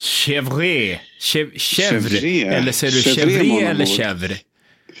chèvre. Eller säger du chèvre eller chèvre?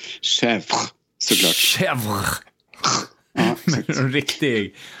 Chèvre, såklart. Chèvre. Ja,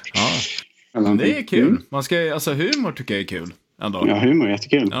 Riktig. Ja. Det är kul. Man ska, alltså humor tycker jag är kul. Ändå. Ja, humor är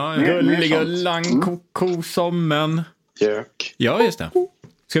jättekul. Ja, gulliga langkokosommen. Jök. Ja, just det.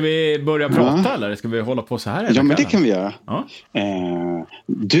 Ska vi börja prata eller ska vi hålla på så här? Ja, men det kan vi göra. Ja.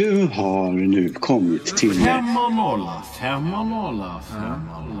 Du har nu kommit till... 5-0.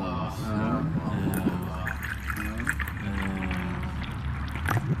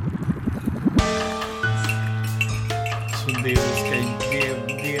 Så det vi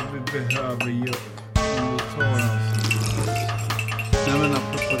behöver göra. Om vi tar Nej, men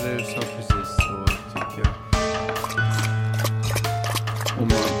apropå det du sa precis så tycker jag om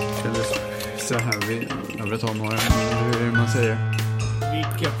man eller så här jag vill ta några hur är det man säger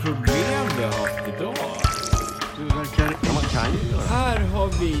vilka problem vi har haft idag. Man kan ju göra. Här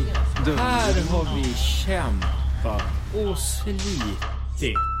har vi kämpat och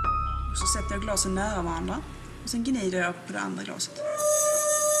slitit. Så sätter jag glasen nära varandra och sen gnider jag på det andra glaset.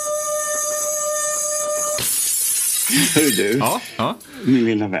 Hör du, Ja. min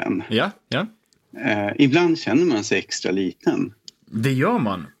lilla vän. Ja. Ibland känner man sig extra liten. Det gör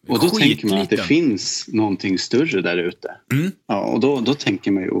man. Och då tänker man att det finns någonting större där ute. Ja, och då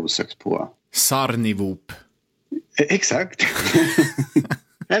tänker man ju osökt på... Sarnivop. Exakt.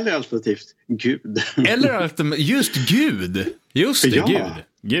 Eller alternativt Gud. Just Gud. Just det, Ja.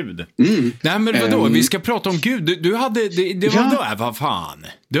 Gud. Nej, men vadå? Vi ska prata om Gud. Du hade... Det var då, vad fan?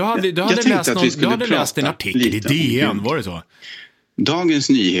 Du hade läst en artikel i DN, var det så? Dagens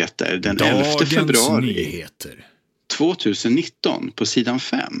Nyheter, den 11 februari. Nyheter. 2019 på sidan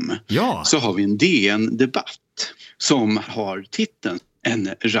 5 så har vi en DN-debatt som har titeln En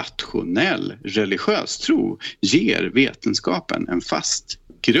rationell religiös tro ger vetenskapen en fast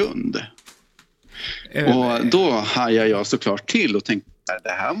grund. Och då hajar jag såklart till och tänkte det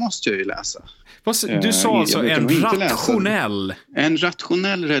här måste jag ju läsa. Du sa alltså En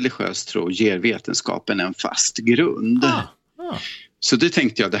rationell religiös tro ger vetenskapen en fast grund. Så det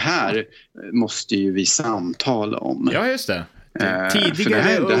tänkte jag, det här måste ju vi samtala om. Ja, just det.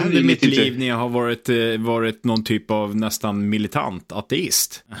 Tidigare under mitt liv när jag har varit någon typ av nästan militant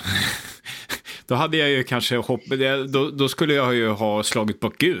ateist. Då hade jag ju kanske då skulle jag ju ha slagit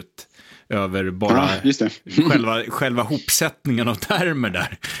bakut över bara själva hopsättningen av termer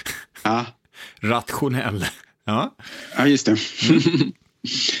där. Ja. Rationell. Ja, just det.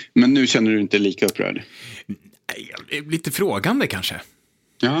 Men nu känner du inte lika upprörd? Lite frågande kanske.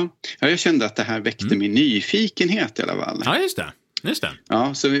 Ja, jag kände att det här väckte min nyfikenhet i alla fall. Ja, just det.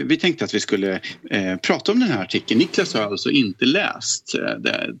 Ja, så vi tänkte att vi skulle prata om den här artikeln. Niklas har alltså inte läst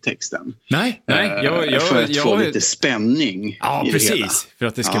texten. Nej. För att få lite spänning. Ja, precis. För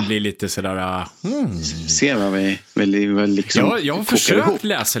att det ska bli lite sådär... Se vad vi liksom... Jag har försökt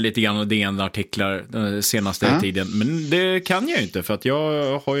läsa lite grann av DN-artiklar den senaste tiden. Men det kan jag ju inte för att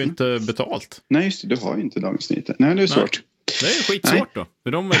jag har ju inte betalt. Nej, just det. Du har ju inte Dagens Nyheter. Nej, det är svårt. Det är skitsvårt då.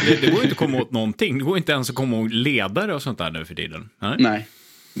 För det går ju inte att komma åt någonting. Det går inte ens att komma åt ledare och sånt där nu för tiden. Nej.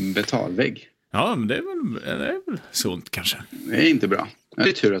 Betalvägg. Ja, men det är väl sunt kanske. Det är inte bra. Det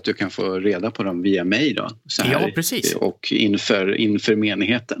är tur att du kan få reda på dem via mig då. Så här, ja, precis. Och inför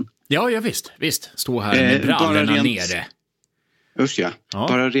menigheten. Ja, visst. Stå här med brallorna nere. Usch ja.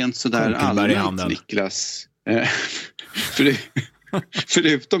 Bara rent sådär allmänt, Niklas.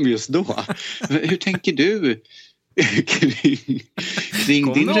 Förutom just då. Hur tänker du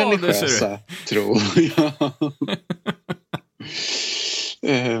kring din religiösa tro?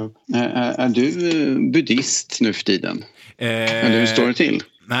 Är du buddhist nu för tiden? Eller hur står det till?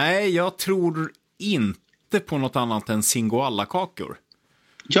 Nej, jag tror inte på något annat än singoalla-kakor.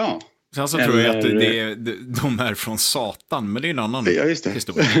 Ja. Sen så tror jag att de är från Satan, men det är en annan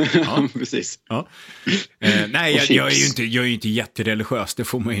historia. Ja, precis. Ja. Nej, jag är ju inte jättereligiös. Det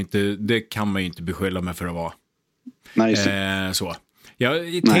kan man ju inte beskylla mig för att vara. Nej, så.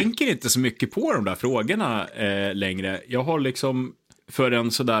 Jag tänker inte så mycket på de där frågorna längre. Jag har liksom för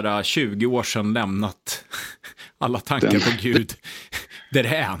en sådär 20 år sedan lämnat alla tankar på Gud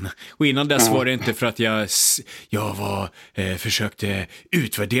därhän. Och innan dess var det inte för att jag försötorsökte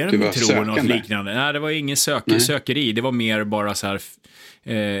utvärdera min tro och något liknande. Nej, det var ingen sökeri. Det var mer bara så här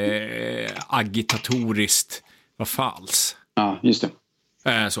agitatoriskt. Vad fals. Ja, just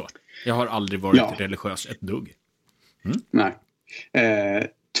det. Så. Jag har aldrig varit religiös ett dugg. Nej.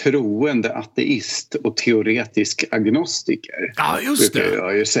 Troende ateist och teoretisk agnostiker. Ja, just det.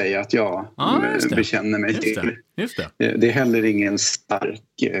 Jag ju säga att jag bekänner mig till. Just det. Det är heller ingen stark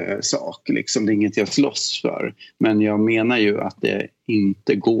sak, liksom. Det är inget jag slåss för. Men jag menar ju att det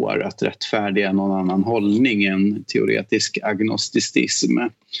inte går att rättfärdiga någon annan hållning än teoretisk agnosticism.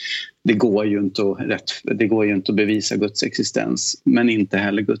 Det går ju inte att bevisa Guds existens, men inte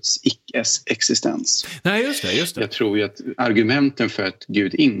heller Guds icke-existens. Nej, just det. Jag tror ju att argumenten för att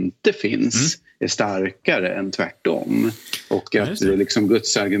Gud inte finns är starkare än tvärtom. Och att liksom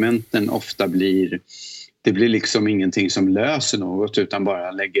Guds argumenten ofta blir liksom ingenting som löser något, utan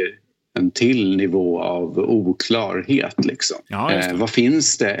bara lägger en till nivå av oklarhet. Liksom. Vad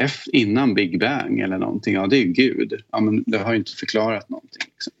finns det innan Big Bang eller någonting? Ja, det är Gud. Ja, men det har ju inte förklarat någonting.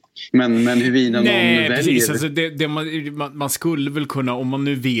 Liksom. Men huruvida någon väljer... Precis. Alltså man skulle väl kunna, om man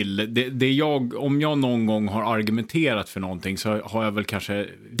nu vill, om jag någon gång har argumenterat för någonting, så har jag väl kanske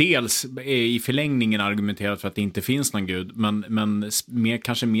dels i förlängningen argumenterat för att det inte finns någon gud, men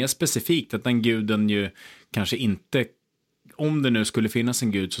kanske mer specifikt att den guden ju kanske inte, om det nu skulle finnas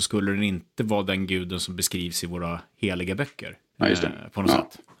en gud, så skulle den inte vara den guden som beskrivs i våra heliga böcker. Ja, just det. På något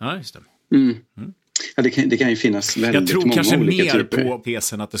sätt. Ja, just det. Ja, det kan ju finnas väldigt många olika typer. Jag tror kanske mer på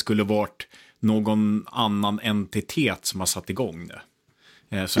tesen att det skulle varit någon annan entitet som har satt igång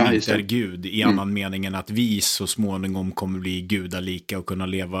det. Som inte är Gud, i annan mening än att vi så småningom kommer bli gudalika och kunna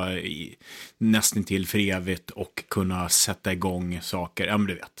leva nästan till för evigt och kunna sätta igång saker. Ja, men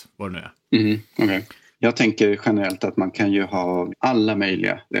du vet vad det nu är. Okay. Jag tänker generellt att man kan ju ha alla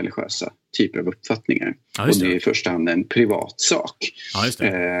möjliga religiösa typer av uppfattningar. Ja, och det är i första hand en privat sak.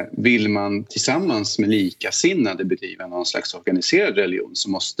 Ja, vill man tillsammans med likasinnade bedriva någon slags organiserad religion, så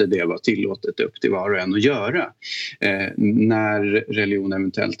måste det vara tillåtet upp till var och en att göra. När religion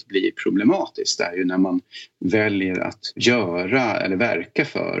eventuellt blir problematiskt, det är ju när man väljer att göra eller verka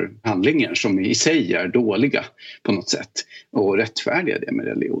för handlingar som i sig är dåliga på något sätt, och rättfärdiga det med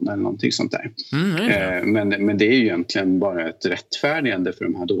religion eller någonting sånt där. Men det är ju egentligen bara ett rättfärdigande för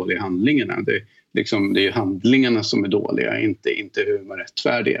de här dåliga handlingarna. Det är ju handlingarna som är dåliga, inte hur man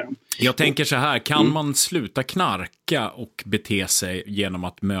rättfärdigar dem. Jag tänker så här, kan man sluta knarka och bete sig genom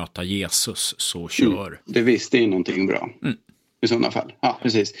att möta Jesus, så kör. Det är någonting bra. I sådana fall. Ja,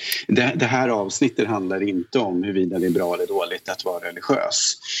 precis. Det här avsnittet handlar inte om huruvida det är bra eller dåligt att vara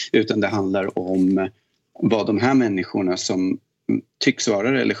religiös, utan det handlar om vad de här människorna som tycks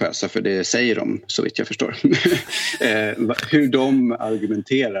vara religiösa, för det säger de så vitt jag förstår, hur de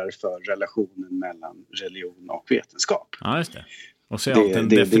argumenterar för relationen mellan religion och vetenskap. Ja, just det. Och så är det en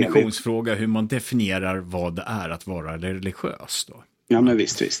definitionsfråga hur man definierar vad det är att vara religiös då. Ja, men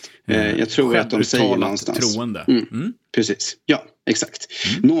visst. Jag tror att de säger någonstans. Troende. Precis, ja, exakt.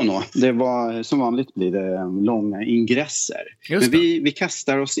 Det var, som vanligt blir det långa ingresser. Men vi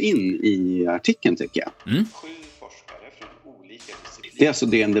kastar oss in i artikeln, tycker jag. Det är alltså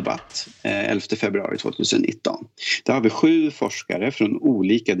DN Debatt, 11 februari 2019. Där har vi 7 forskare från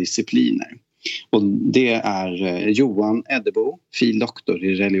olika discipliner. Och det är Johan Eddebo, fil.doktor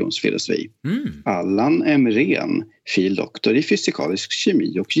i religionsfilosofi. Allan Emrén, fil.doktor i fysikalisk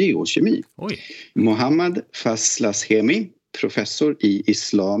kemi och geokemi. Mohammad Faslashemi, professor i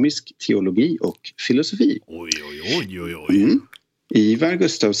islamisk teologi och filosofi. Ivar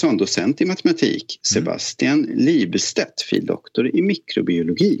Gustafsson, docent i matematik. Sebastian Libestedt, fil.doktor i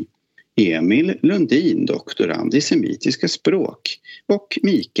mikrobiologi. Emil Lundin, doktorand i semitiska språk. Och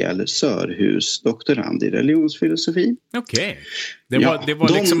Mikael Sörhus, doktorand i religionsfilosofi. Okej. Det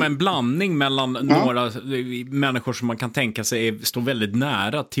var liksom en blandning mellan några människor som man kan tänka sig står väldigt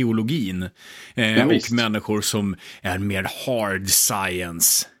nära teologin. Och människor som är mer hard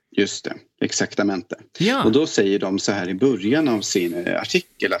science. Just det, exaktamente. Ja. Och då säger de så här i början av sin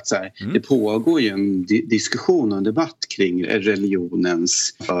artikel att så här, det pågår ju en diskussion och en debatt kring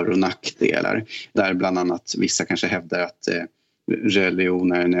religionens för- och nackdelar. Där bland annat vissa kanske hävdar att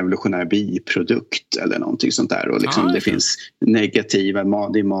religion är en evolutionär biprodukt eller någonting sånt där. Och liksom det finns negativa,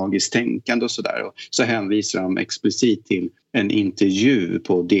 det är magiskt tänkande och sådär. Och så hänvisar de explicit till en intervju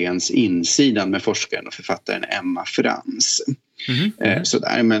på DNs insidan med forskaren och författaren Emma Frans.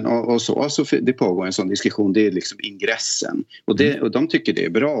 Sådär, men så det pågår en sån diskussion, det är liksom ingressen och de tycker det är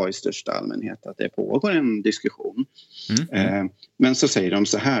bra i största allmänhet att det pågår en diskussion. Men så säger de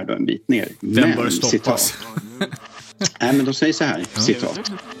så här då en bit ner. Vem bör stoppas? Nej, men de säger så här,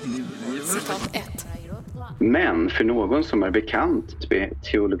 citat 1. Men för någon som är bekant med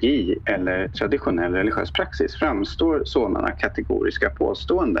teologi eller traditionell religiös praxis framstår sådana kategoriska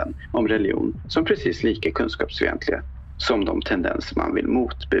påståenden om religion som precis lika kunskapsfientliga som de tendenser man vill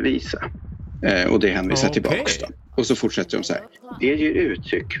motbevisa. Och det hänvisar tillbaks då. Och så fortsätter de så här. Det ger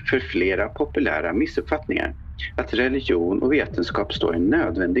uttryck för flera populära missuppfattningar. Att religion och vetenskap står i en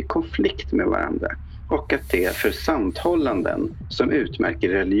nödvändig konflikt med varandra. och att det försanthållanden som utmärker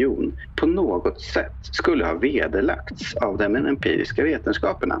religion på något sätt skulle ha vederlagts av de empiriska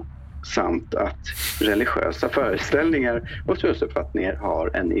vetenskaperna, samt att religiösa föreställningar och trosuppfattningar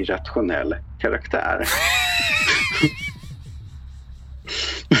har en irrationell karaktär.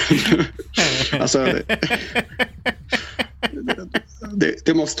 Alltså,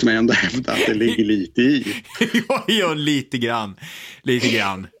 det måste man ändå hävda att det ligger lite i. Ja, lite grann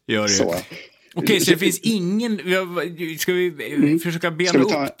gör det. Så. Okej, så det finns ingen... Ska vi försöka bena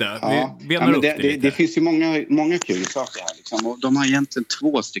upp det? Det finns ju många kul saker här. Liksom. Och de har egentligen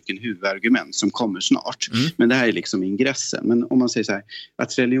 2 stycken huvudargument som kommer snart. Men det här är liksom ingressen. Men om man säger så här,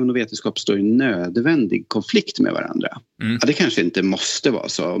 att religion och vetenskap står i nödvändig konflikt med varandra. Ja, det kanske inte måste vara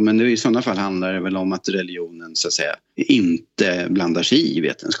så. Men i sådana fall handlar det väl om att religionen så att säga inte blandar sig i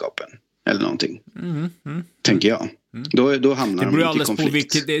vetenskapen. Eller någonting. Tänker jag. Då hamnar de i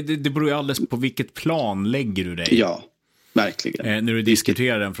konflikt. Det beror ju alldeles på vilket plan lägger du dig. Ja, verkligen. När du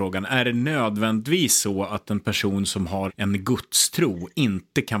diskuterar den frågan. Är det nödvändigtvis så att en person som har en gudstro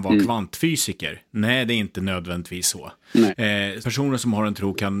inte kan vara kvantfysiker? Nej, det är inte nödvändigtvis så. Personer som har en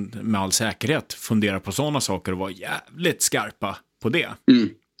tro kan med all säkerhet fundera på sådana saker och vara jävligt skarpa på det.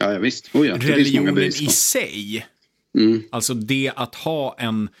 Ja, visst. Religionen i sig, alltså det att ha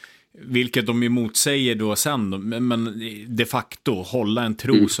en... Vilket de ju motsäger då sen, men de facto hålla en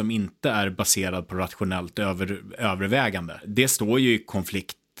tro som inte är baserad på rationellt övervägande. Det står ju i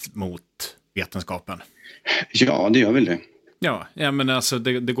konflikt mot vetenskapen. Ja, det gör väl det. Ja, men alltså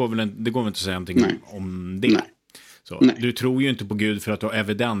det går väl inte att säga någonting om det. Så, du tror ju inte på Gud för att du har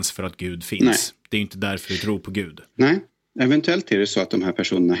evidens för att Gud finns. Nej. Det är ju inte därför du tror på Gud. Nej, eventuellt är det så att de här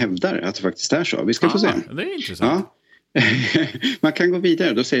personerna hävdar att det faktiskt är så. Vi ska få se. Det är intressant. Ja. Man kan gå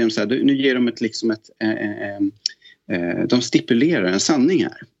vidare. Då säger de så här, nu ger de de stipulerar en sanning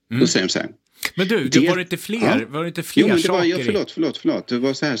här. Då säger de så här. Men du, det var inte fler, var det inte fler saker? Förlåt. Det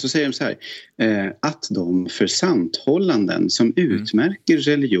var så här, så säger de så här, att de försanthållanden som utmärker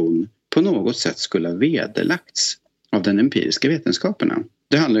religion på något sätt skulle ha vederlagts av den empiriska vetenskaperna.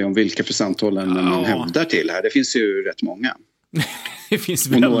 Det handlar ju om vilka försanthållanden man hävdar till här. Det finns ju rätt många. Det finns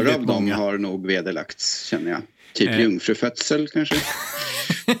och några av dem har nog vederlagts, känner jag. Typ jungfrufödsel kanske.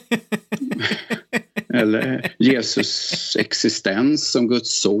 Eller Jesus existens som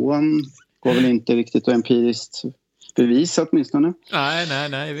Guds son. Går väl inte riktigt att empiriskt bevisa åtminstone.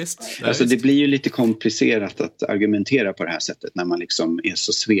 Nej, visst. Alltså det blir ju lite komplicerat att argumentera på det här sättet när man liksom är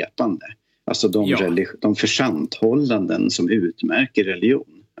så svepande. Alltså de försanthållanden som utmärker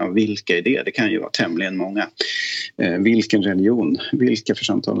religion. Ja, vilka är det? Det kan ju vara tämligen många. Vilken religion? Vilka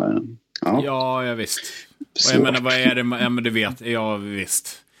försanthållanden? Ja, jag visst. Och jag menar, vad är det? Ja, men du vet, ja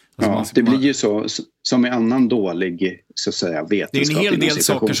visst. Alltså, det blir ju så som i annan dålig, så att säga, vetenskap. Det är en hel del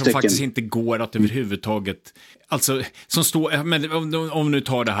saker som faktiskt inte går att överhuvudtaget, alltså som står, men om nu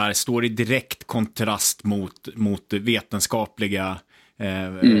tar det här, står i direkt kontrast mot vetenskapliga,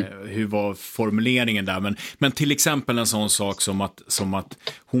 hur var formuleringen där, men till exempel en sån sak som att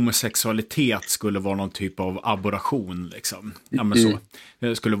homosexualitet skulle vara någon typ av aberration liksom. Ja, men så.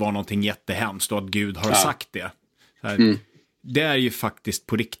 Det skulle vara någonting jättehemskt och att Gud har sagt det. Så här, det är ju faktiskt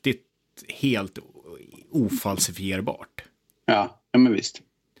på riktigt helt ofalsifierbart. Ja, men visst.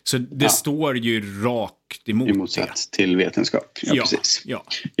 Så det står ju rakt emot i motsats till vetenskap. Ja, precis.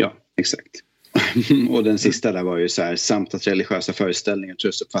 Ja, exakt. Och den sista där var ju så här, samt att religiösa föreställningar och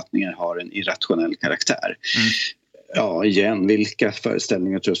trosuppfattningar har en irrationell karaktär. Ja, igen, vilka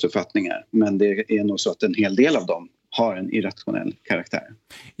föreställningar och trosuppfattningar? Men det är nog så att en hel del av dem har en irrationell karaktär.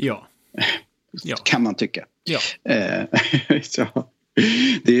 Ja. Kan man tycka. Ja. Så,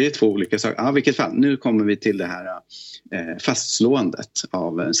 det är 2 olika saker. Ja, vilket fall. Nu kommer vi till det här fastslåendet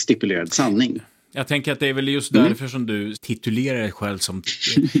av en stipulerad sanning. Jag tänker att det är väl just därför som du titulerar dig själv som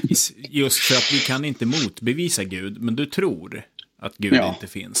just för att vi kan inte motbevisa Gud, men du tror att Gud inte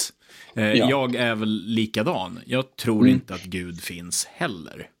finns. Jag är väl likadan. Jag tror inte att Gud finns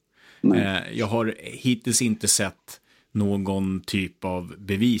heller. Jag har hittills inte sett någon typ av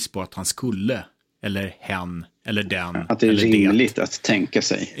bevis på att han skulle, eller hen, eller den. Att det är eller rimligt att tänka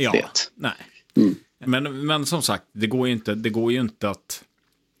sig det. Nej. Men som sagt, det går ju inte att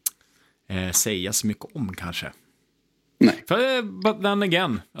säga så mycket om kanske. Nej. But then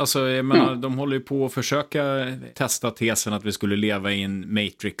again, alltså, jag menar, de håller ju på att försöka testa tesen att vi skulle leva i en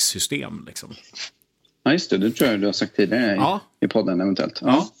Matrix-system liksom. Ja, just det tror jag du har sagt tidigare i podden eventuellt.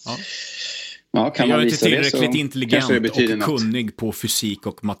 Ja, kan jag är inte tillräckligt intelligent och kunnig på fysik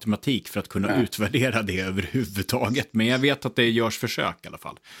och matematik för att kunna utvärdera det överhuvudtaget. Men jag vet att det görs försök i alla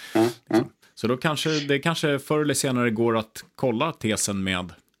fall. Så då kanske förr eller senare går att kolla tesen med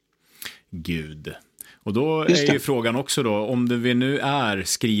Gud. Och då är ju frågan också då, om vi nu är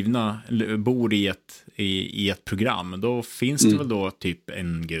skrivna, bor i ett program, då finns det väl då typ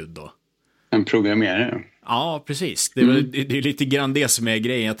en gud då? En programmerare. Ja, precis. Det är lite grann det som är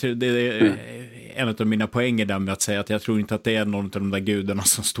grejen. Jag tror det är en av mina poänger där med att säga att jag tror inte att det är någon av de där gudarna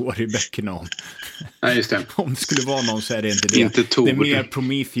som står i böckerna om. Nej, just det. Om det skulle vara någon så är det inte det. Inte Tor. Det är mer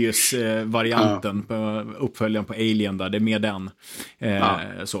Prometheus-varianten, uppföljaren på Alien där. Det är mer den.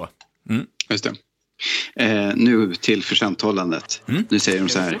 Så. Mm. Just det. Nu till försanthållandet. Nu säger de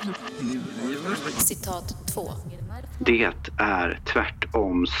så här. Citat 2. Det är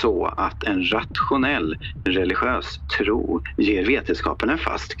tvärtom så att en rationell religiös tro ger vetenskapen en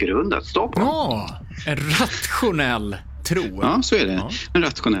fast grund att stå på. Ja, en rationell tro. Ja, så är det. Ja. En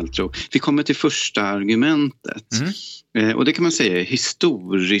rationell tro. Vi kommer till första argumentet. Och det kan man säga är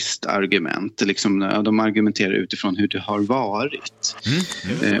historiskt argument. Liksom, de argumenterar utifrån hur det har varit.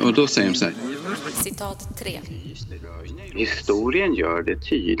 Och då säger de så här. Citat 3. Historien gör det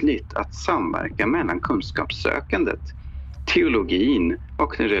tydligt att samverkan mellan kunskapssökandet, teologin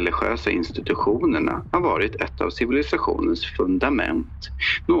och de religiösa institutionerna har varit ett av civilisationens fundament.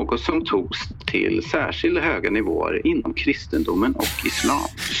 Något som togs till särskilda höga nivåer inom kristendomen och islam.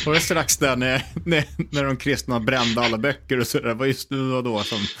 Och det är strax där när de kristna brände alla böcker och så där, var just nu och då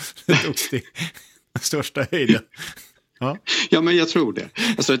som det togs till största höjden. Ja, men jag tror det.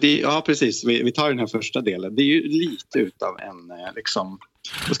 Alltså ja, precis. Vi tar den här första delen. Det är ju lite utav en, liksom,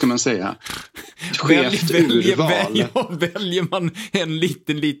 vad ska man säga, skevt urval. Väljer man en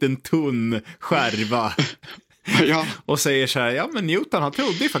liten tunn skärva och säger så här, ja men Newton han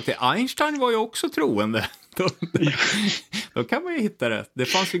trodde ju faktiskt, Einstein var ju också troende. Då kan man ju hitta det. Det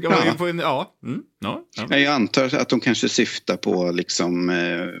fanns ju på en, Jag antar att de kanske syftar på liksom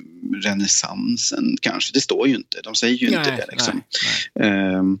renässansen kanske. Det står ju inte. De säger ju inte det liksom.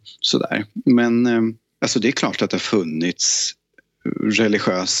 Sådär. Men alltså det är klart att det har funnits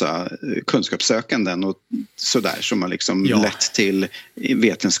religiösa kunskapssökanden och sådär som har liksom lett till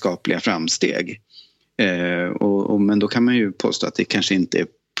vetenskapliga framsteg. Men då kan man ju påstå att det kanske inte är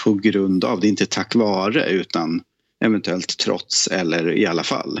på grund av, det är inte tack vare utan eventuellt trots eller i alla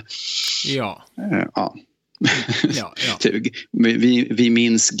fall. Ja. Vi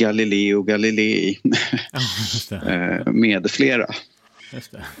minns Galileo Galilei med flera.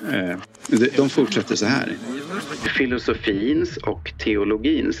 Just det. De fortsätter så här. Filosofins och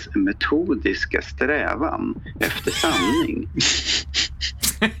teologins metodiska strävan efter sanning.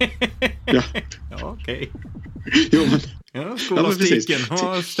 Okej. Jo, men skolastiken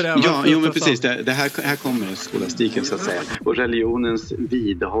har strävat. Men precis. Det här kommer skolastiken så att säga. Och religionens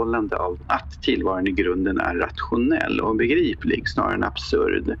vidhållande av att tillvaron i grunden är rationell och begriplig snarare än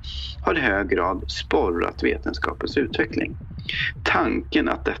absurd har i hög grad sporrat vetenskapens utveckling. Tanken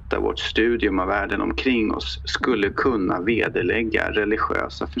att detta vårt studium av världen omkring oss skulle kunna vederlägga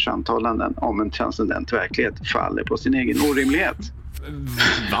religiösa försanthållanden om en transcendent verklighet faller på sin egen orimlighet.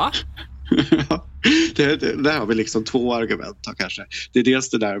 Va? Där har vi liksom två argument kanske. Det är dels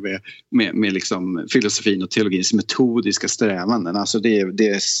det där med liksom filosofin och teologins metodiska strävanden. Alltså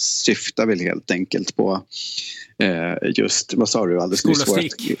det syftar väl helt enkelt på just, vad sa du alldeles nyss?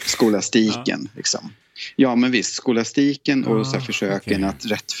 Skolastiken. Liksom. Ja, men visst, skolastiken och så här försöken att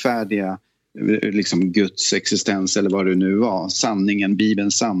rättfärdiga liksom Guds existens eller vad det nu var, sanningen,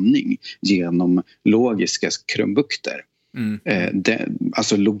 Bibelns sanning genom logiska krumbukter.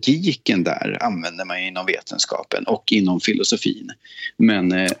 Alltså logiken där använder man inom vetenskapen och inom filosofin. Men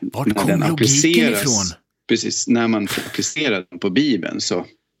när den appliceras, precis, när man applicerar den på Bibeln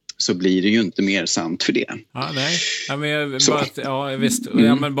så blir det ju inte mer sant för det. Ja, nej. Ja, men visst.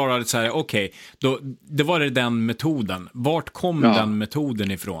 Ja, men bara så här, okej. Då det var det den metoden. Vart kom den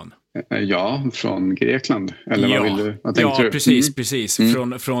metoden ifrån? Ja, från Grekland. Eller vad tänkte du? Precis.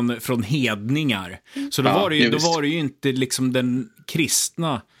 Från hedningar. Så då var det ju inte liksom den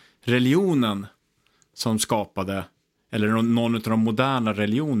kristna religionen som skapade, eller någon av de moderna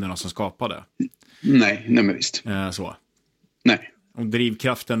religionerna som skapade. Nej men visst. Så. Nej. Och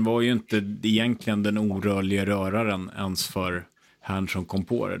drivkraften var ju inte egentligen den orörliga röraren ens för han som kom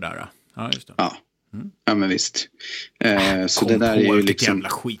på det där. Ja, just det. Ja, men visst. Så det där är ju liksom jävla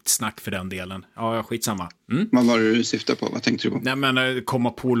skitsnack för den delen. Ja, skitsamma. Vad var det du syftade på? Vad tänkte du på? Nej, men komma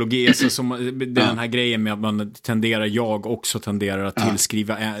på logese som den här grejen med att man tenderar att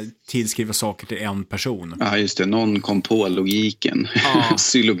tillskriva saker till en person. Ja, just det. Någon kom på logiken.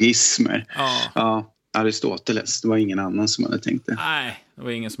 Syllogismer. Ja. Aristoteles, det var ingen annan som hade tänkt det. Nej, det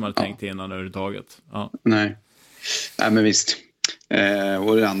var ingen som hade tänkt det innan överhuvudtaget. Nej, men visst.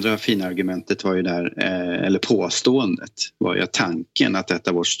 Och det andra fina argumentet var ju där, eller påståendet var ju tanken att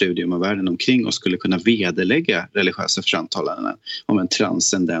detta vårt studium av världen omkring oss skulle kunna vederlägga religiösa framtalanden om en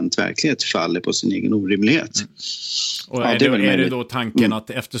transcendent verklighet faller på sin egen orimlighet. Och är det då tanken att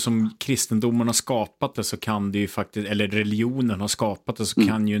eftersom kristendomen har skapat det så kan det ju faktiskt, eller religionen har skapat det så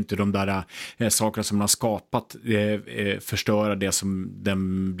kan ju inte de där sakerna som man har skapat förstöra det som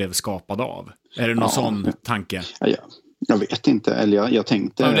den blev skapad av. Är det någon sån tanke? Ja. Jag vet inte, eller jag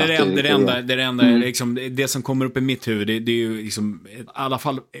tänkte det enda liksom, det som kommer upp i mitt huvud, det är ju liksom, i alla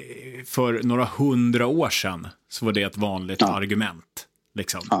fall för några 100 år sedan så var det ett vanligt argument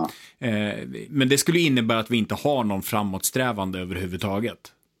liksom. Men det skulle innebära att vi inte har någon framåtsträvande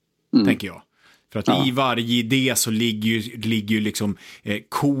överhuvudtaget, tänker jag. För att i varje idé så ligger ju liksom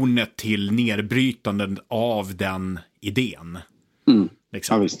kornet till nedbrytanden av den idén.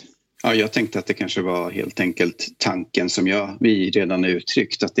 Liksom. Ja, visst. Ja, jag tänkte att det kanske var helt enkelt tanken som vi redan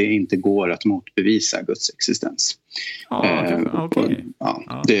uttryckt, att det inte går att motbevisa Guds existens.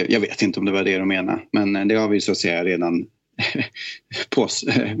 Jag vet inte om det var det de menar, men det har vi så att säga redan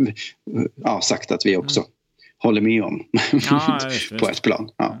sagt att vi också håller med om på ett plan.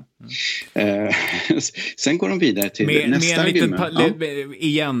 Sen går de vidare till nästa argument.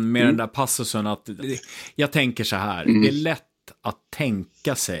 Igen med den där passusen att jag tänker så här, det är lätt att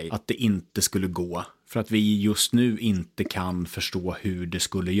tänka sig att det inte skulle gå för att vi just nu inte kan förstå hur det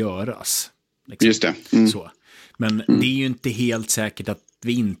skulle göras. Liksom. Just det. Så. Men det är ju inte helt säkert att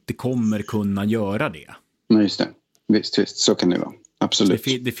vi inte kommer kunna göra det. Nej, just det. Visst, så kan det vara. Absolut.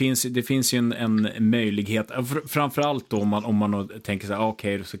 Det finns ju en möjlighet, framförallt då om man tänker så här,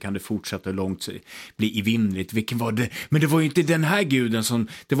 okej, så kan det fortsätta hur långt bli evinnerligt. Vilken var det? Men det var ju inte den här guden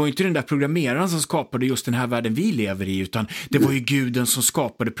det var ju inte den där programmeraren som skapade just den här världen vi lever i, utan det var ju guden som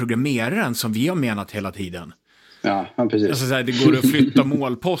skapade programmeraren som vi har menat hela tiden. Ja, precis. Alltså så här, det går att flytta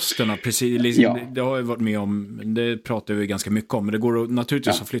målposterna, precis. Det har jag varit med om, det pratar vi ganska mycket om, men det går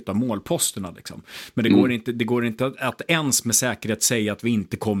naturligtvis att flytta målposterna liksom. Men det går inte att ens med säkerhet säga att vi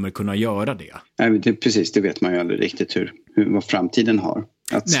inte kommer kunna göra det. Nej, precis, det vet man ju aldrig riktigt vad framtiden har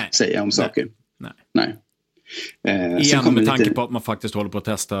att säga om saker. Nej. Igen med tanke på att man faktiskt håller på att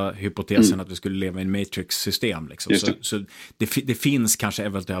testa hypotesen att vi skulle leva i en Matrix-system liksom. Så det finns kanske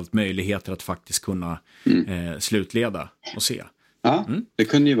eventuellt möjligheter att faktiskt kunna slutleda och se. Ja, det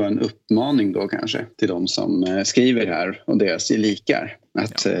kunde ju vara en uppmaning då kanske till de som skriver här och deras likar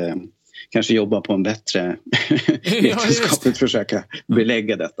att kanske jobba på en bättre vetenskapligt försöka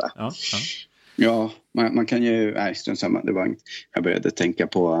belägga detta. Ja, man kan ju... Nej, jag började tänka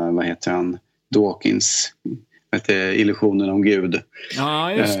på, vad heter han? Dawkins, illusionen om Gud.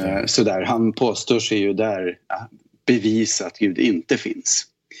 Ja, just det. Så där, han påstår sig ju där bevisa att Gud inte finns.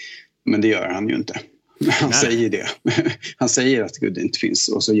 Men det gör han ju inte. Han säger det. Han säger att Gud inte finns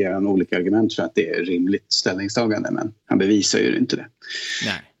och så ger han olika argument för att det är rimligt ställningstagande, men han bevisar ju inte det.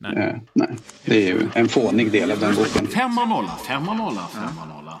 Nej. Det är ju en fånig del av den boken.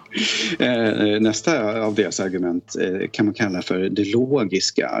 5-0. Nästa av deras argument kan man kalla för det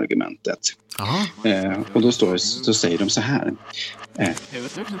logiska argumentet. Och då säger de så här.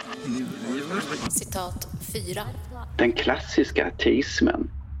 Citat 4. Den klassiska ateismen,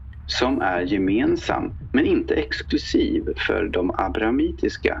 som är gemensam men inte exklusiv för de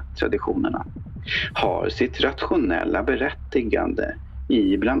abrahamitiska traditionerna, har sitt rationella berättigande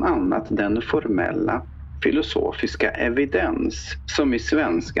i bland annat den formella filosofiska evidens som i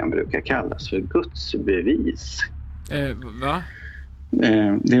svenskan brukar kallas för gudsbevis. Va?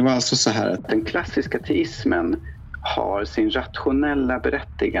 Det var alltså så här att den klassiska ateismen har sin rationella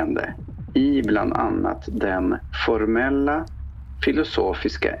berättigande i bland annat den formella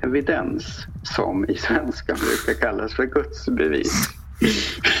filosofiska evidens som i svenskan brukar kallas för gudsbevis.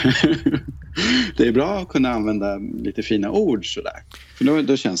 Det är bra att kunna använda lite fina ord sådär. För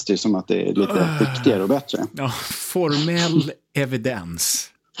då känns det som att det är lite riktigare och bättre. Ja, formell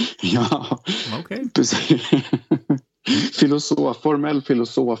evidens. Ja, precis. Formell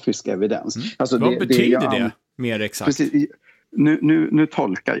filosofisk evidens. Alltså vad betyder det mer exakt? Precis, nu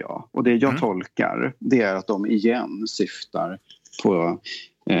tolkar jag. Och det jag tolkar, det är att de igen syftar på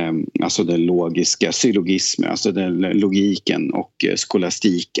alltså den logiska syllogismen, alltså den logiken och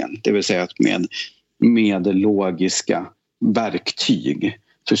skolastiken. Det vill säga att med logiska verktyg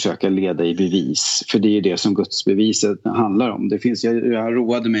försöka leda i bevis. För det är det som gudsbeviset handlar om. Det finns, jag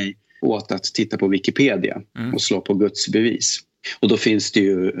roade mig åt att titta på Wikipedia och slå på gudsbevis. Och då finns det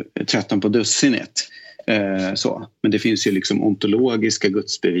ju 13 på dussinet Så. Men det finns ju liksom ontologiska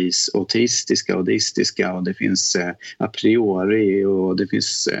gudsbevis och teistiska och deistiska och det finns a priori och det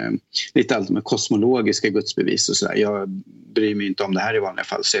finns lite allt med kosmologiska gudsbevis och sådär. Jag bryr mig inte om det här i vanliga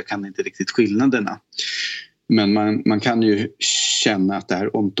fall så jag kan inte riktigt skillnaderna. Men man kan ju känna att det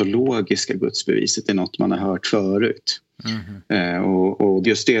här ontologiska gudsbeviset är något man har hört förut. Och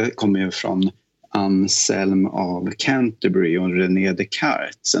just det kommer ju från Anselm av Canterbury och René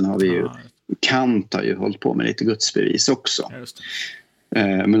Descartes. Sen har vi ju Kant har ju hållit på med lite gudsbevis också.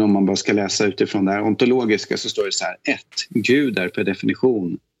 Men om man bara ska läsa utifrån det här ontologiska så står det så här: 1. Gud är per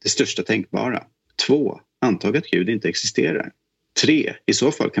definition det största tänkbara. 2. Antag att Gud inte existerar. 3. I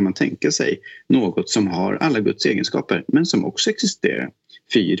så fall kan man tänka sig något som har alla Guds egenskaper men som också existerar.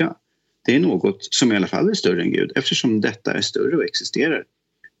 4. Det är något som i alla fall är större än Gud eftersom detta är större och existerar.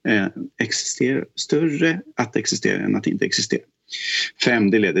 Större att existera än att inte existera.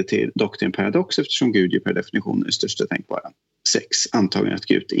 5. Det leder till doktrin paradox eftersom Gud är per definition är största tänkbara. 6. Antagligen att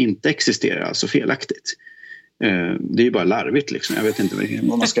Gud inte existerar, alltså felaktigt. Det är ju bara larvigt liksom. Jag vet inte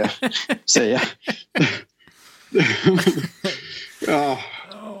vad man ska säga.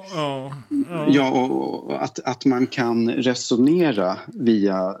 Ja, och att man kan resonera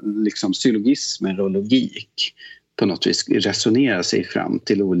via liksom syllogismer och logik på något vis resonera sig fram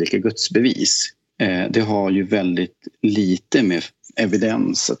till olika gudsbevis. Det har ju väldigt lite med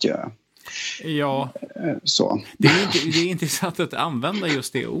evidens att göra. Ja, så. Det är intressant att använda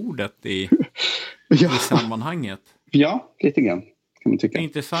just det ordet i sammanhanget. Ja, lite grann kan man tycka.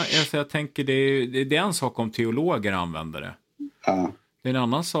 Intressant, alltså jag tänker det är en sak om teologer använder det. Ja. Det är en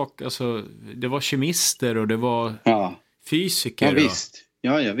annan sak, alltså det var kemister och det var fysiker. Ja, visst.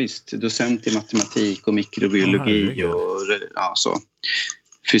 Ja, visst. Docent i matematik och mikrobiologi och så.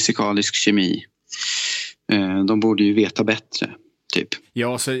 Fysikalisk kemi. De borde ju veta bättre, typ.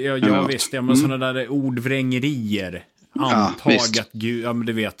 Ja, så, visst. Ja, men sådana där ordvrängerier. Antag att Gud, ja men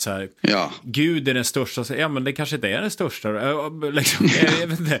du vet så här. Ja. Gud är den största, ja men det kanske inte är den största. Liksom, jag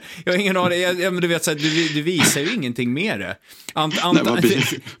vet inte. Jag har ingen aning. Ja, men du vet så här, du visar ju ingenting med det. Anta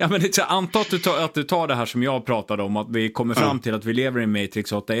att du tar det här som jag pratade om, att vi kommer fram till att vi lever i en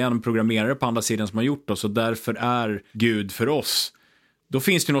matrix och att det är en programmerare på andra sidan som har gjort oss och därför är Gud för oss. Då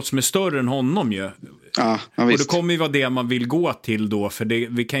finns det något som är större än honom ju. Ja, och då kommer ju vara det man vill gå till då. För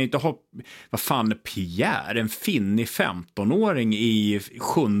vi kan ju inte ha, vad fan, Pierre, en finnig 15-åring i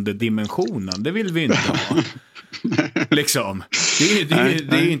 7:e dimensionen. Det vill vi inte ha. Liksom. Det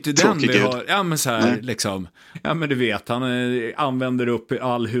är ju inte den vi har. Ja men så här, liksom. Ja men du vet, han använder upp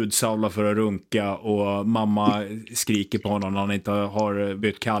all hudsavla för att runka och mamma skriker på honom när han inte har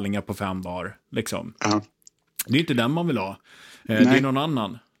bytt kallingar på 5 dagar. Liksom. Det är inte den man vill ha. Det är någon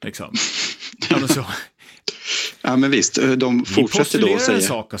annan, liksom. Så. Ja, men visst, de fortsätter då att säga en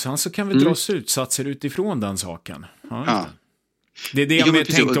sak och sen så kan vi dra slutsatser utifrån den saken. Ja. Det är det jag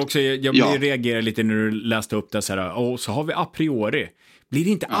tänkte också. Jag reagerade lite när du läste upp det så här. Så har vi a priori. Blir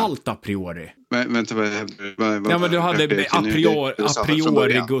det inte allt a priori? Vänta, ja, men du hade a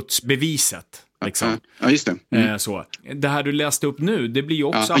priori gudsbeviset. Liksom. Ja, just det. Så. Det här du läste upp nu, det blir ju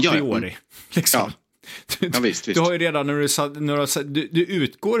också a priori. Liksom. Visst. Du har ju redan du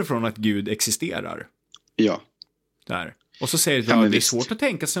utgår från att Gud existerar. Ja. Där. Och så säger du att det är svårt att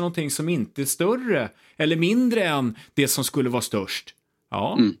tänka sig någonting som inte är större eller mindre än det som skulle vara störst.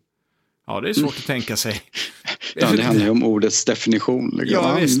 Ja. Ja, det är svårt att tänka sig. Ja, det handlar ju om ordets definition. Liksom.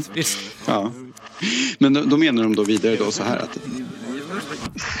 Ja, visst. Ja. Men då menar de då vidare då så här att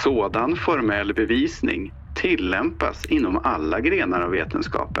sådan formell bevisning tillämpas inom alla grenar av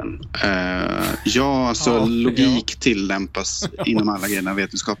vetenskapen. Logik tillämpas inom alla grenar av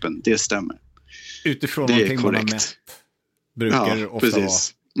vetenskapen. Det stämmer. Utifrån någonting man har mätt brukar ofta vara.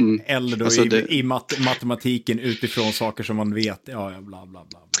 Eller då alltså i matematiken utifrån saker som man vet. Ja, bla bla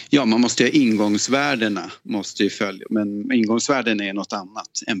bla. Ja, man måste ju ingångsvärdena måste ju följa. Men ingångsvärden är något annat,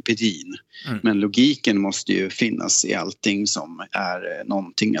 empirin. Men logiken måste ju finnas i allting som är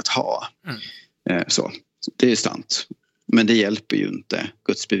någonting att ha. Så. Det är sant. Men det hjälper ju inte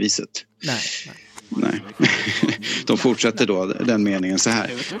gudsbeviset. Nej. De fortsätter då den meningen så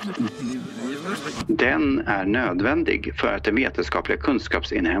här. Den är nödvändig för att det vetenskapliga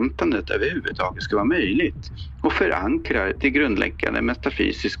kunskapsinhämtandet överhuvudtaget ska vara möjligt och förankrar de grundläggande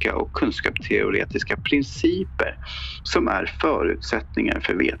metafysiska och kunskapsteoretiska principer som är förutsättningar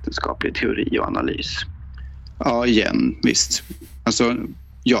för vetenskaplig teori och analys. Ja, igen, visst. Alltså,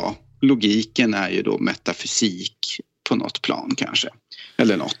 ja, logiken är ju då metafysik på något plan kanske.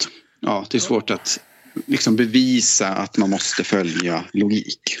 Eller något. Ja, det är svårt att liksom bevisa att man måste följa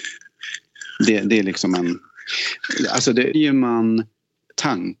logik. Det är liksom alltså det är ju man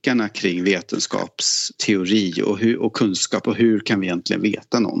tankarna kring vetenskapsteori och kunskap och hur kan vi egentligen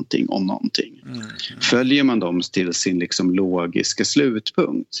veta någonting om någonting. Följer man dem till sin liksom logiska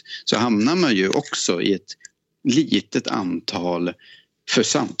slutpunkt så hamnar man ju också i ett litet antal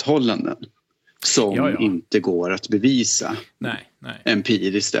försanthållanden som inte går att bevisa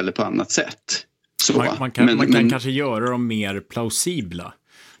empiriskt eller på annat sätt. Så, man kan kanske göra dem mer plausibla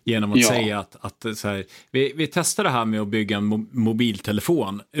genom att säga att så här, vi testar det här med att bygga en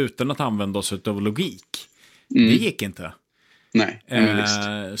mobiltelefon utan att använda oss av logik. Det gick inte. Nej,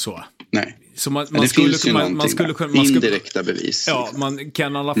 så. Nej. Så man skulle indirekta bevis. Ja, man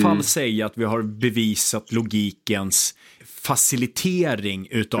kan i alla fall säga att vi har bevisat logikens facilitering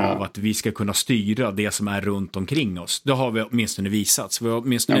utav att vi ska kunna styra det som är runt omkring oss. Det har vi åtminstone visat. Så vi har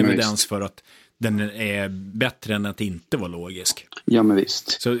åtminstone evidens för att den är bättre än att inte vara logisk. Ja, men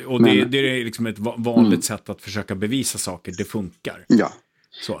visst. Så, och det är liksom ett vanligt sätt att försöka bevisa saker. Det funkar. Ja.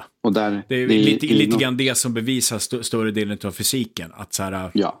 Så. Och där, det är lite grann det som bevisar större delen av fysiken. Att så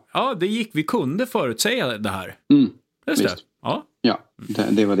här, det gick, vi kunde förutsäga det här. Just det. Ja,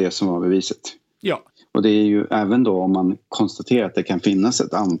 det var det som var beviset. Ja. Och det är ju även då om man konstaterar att det kan finnas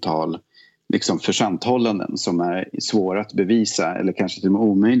ett antal liksom försanthållanden som är svåra att bevisa eller kanske till och med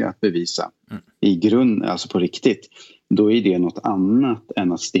omöjliga att bevisa i grund, alltså på riktigt. Då är det något annat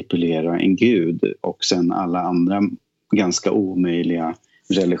än att stipulera en gud och sen alla andra ganska omöjliga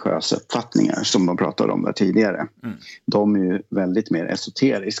religiösa uppfattningar som de pratade om där tidigare. De är ju väldigt mer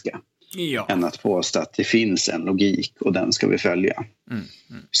esoteriska än att påstå att det finns en logik och den ska vi följa.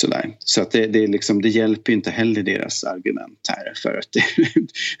 Sådär. Så att det är liksom, det hjälper inte heller deras argument här för att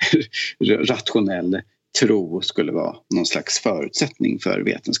rationell tro skulle vara någon slags förutsättning för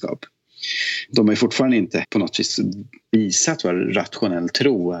vetenskap. De har ju fortfarande inte på något vis visat vad rationell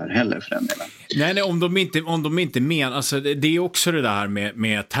tro är heller för den delen. Nej, om de inte menar, alltså det är också det där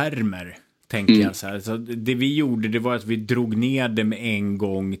med termer, tänker jag så här. Så det vi gjorde, det var att vi drog ner det med en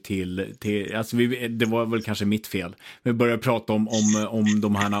gång till alltså det var väl kanske mitt fel. Vi började prata om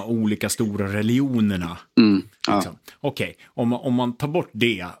de här olika stora religionerna. Liksom. Okej, om man tar bort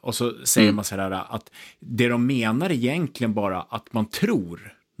det och så säger man så här att det de menar egentligen bara att man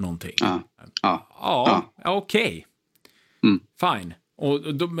tror någonting. Okej. Fine.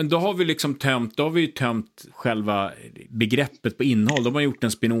 Men då har vi liksom tömt själva begreppet på innehåll. De har gjort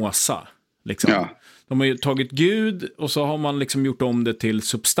en Spinoza. Liksom. De har ju tagit Gud och så har man liksom gjort om det till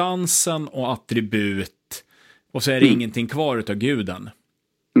substansen och attribut. Och så är det ingenting kvar utav guden.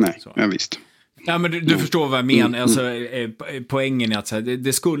 Nej, ja visst. Ja, men du förstår vad jag menar. Alltså, poängen är att så här,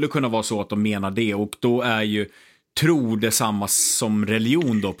 det skulle kunna vara så att de menar det. Och då är ju tro detsamma som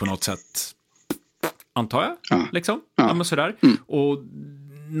religion då på något sätt. Antar jag. Liksom. Ja, men sådär. Och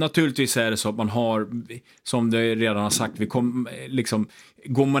naturligtvis är det så att man har, som det redan har sagt, liksom,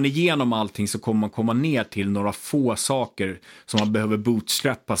 går man igenom allting så kommer man komma ner till några få saker som man behöver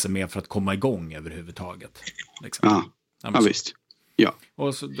bootstrappa sig med för att komma igång överhuvudtaget. Liksom. Ja, visst. Ja.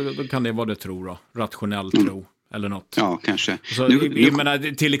 Och så, då kan det vara det tro då. Rationell tro. Eller något. Ja, kanske. Så, jag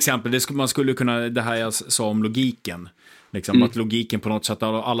menar, till exempel, man skulle kunna, det här jag sa om logiken. Liksom, att logiken på något sätt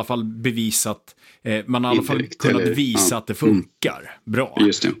har i alla fall bevisat, man har i alla fall kunnat visa att det funkar bra.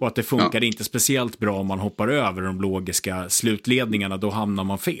 Just det. Och att det funkar inte speciellt bra om man hoppar över de logiska slutledningarna, då hamnar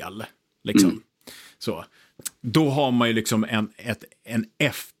man fel. Liksom. Så. Då har man ju liksom en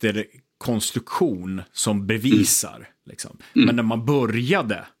efterkonstruktion som bevisar. Liksom. Men när man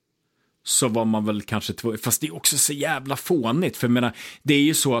började så var man väl kanske fast det är också så jävla fånigt, för jag menar, det är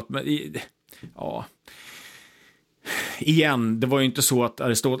ju så att igen, det var ju inte så att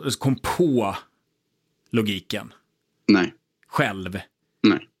Aristoteles kom på logiken. Nej. Själv.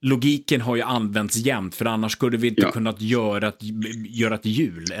 Nej. Logiken har ju använts jämt, för annars skulle vi inte kunnat göra ett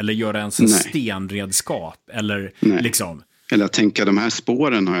hjul eller göra ens en stenredskap eller liksom. Eller att tänka, de här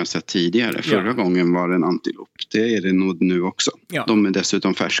spåren har jag sett tidigare. Förra gången var det en antilop. Det är det nog nu också. Ja. De är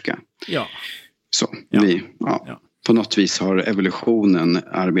dessutom färska. Ja. Så på något vis har evolutionen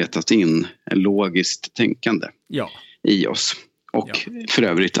arbetat in logiskt tänkande i oss. Och för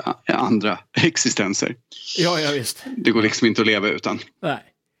övrigt andra existenser. Ja, visst. Det går liksom inte att leva utan.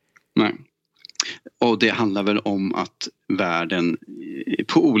 Nej. Och det handlar väl om att världen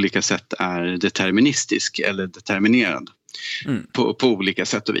på olika sätt är deterministisk eller determinerad. På olika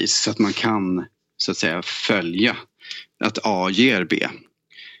sätt och vis. Så att man kan så att säga följa att A ger B.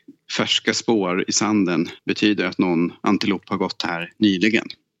 Färska spår i sanden betyder att någon antilop har gått här nyligen.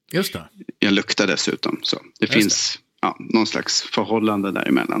 Just det. Jag luktar dessutom. Så det finns någon slags förhållande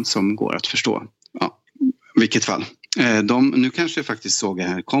däremellan som går att förstå. Ja, i vilket fall. Nu kanske jag faktiskt såg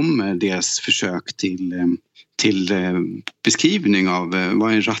här kommer deras försök till beskrivning av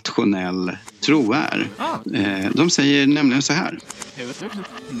vad en rationell tro är. De säger nämligen så här.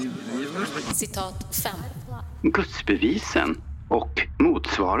 Citat 5. Gudsbevisen och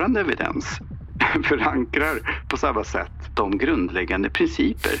motsvarande evidens förankrar på samma sätt de grundläggande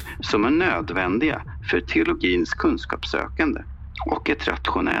principer som är nödvändiga för teologins kunskapssökande och ett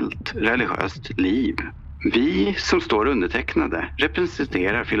rationellt religiöst liv. Vi som står undertecknade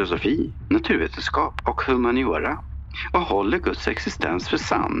representerar filosofi, naturvetenskap och humaniora och håller Guds existens för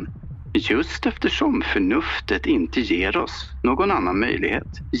sann. Just eftersom förnuftet inte ger oss någon annan möjlighet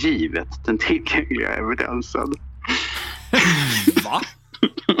givet den tillgängliga evidensen. Va?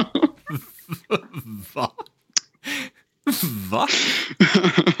 Va? Va?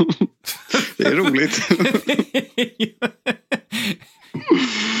 Det är roligt.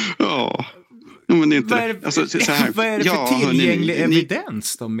 Ja. Men det är inte vad är det för tillgänglig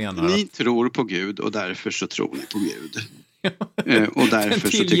evidens de menar? Ni tror på Gud och därför så tror ni på Gud. Och därför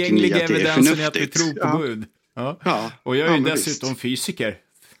så tycker ni att det är förnuftigt. Är att vi tror på Gud. Ja. Ja. Och jag är ju dessutom visst. Fysiker.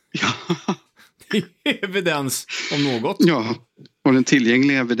 Ja. Det är evidens om något. Ja, och den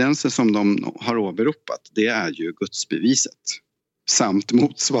tillgängliga evidensen som de har åberopat, det är ju gudsbeviset. Samt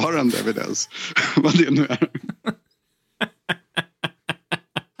motsvarande evidens. Vad det nu är.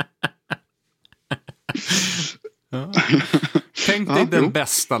 Ja. Tänk dig den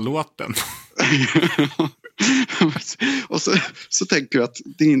bästa låten. Och så tänker jag att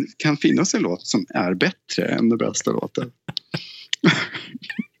det kan finnas en låt som är bättre än den bästa låten.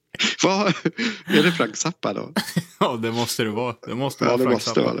 Vad är det Frank Zappa då? Ja, det måste det vara. Det måste vara Frank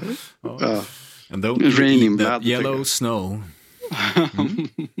Zappa. Vara det. Ja. And don't rain that yellow snow.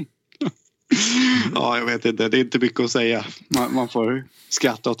 Ja, jag vet inte. Det är inte mycket att säga. Man får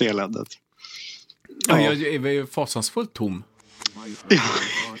skratta åt eländet. Ja. Jag är ju fasansfullt tom.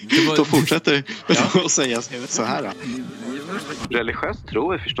 Ja, då fortsätter att säga så här. Religiös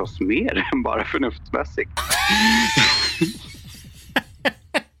tro är förstås mer än bara förnuftsmässigt.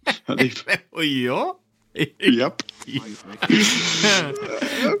 Och ja. Japp.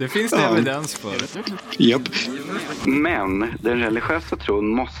 Det finns det evidens för. Japp. Men den religiösa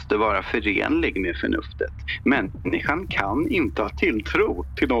tron måste vara förenlig med förnuftet. Människan kan inte ha tilltro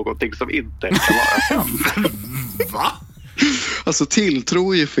till någonting som inte kan vara sant. Va? Alltså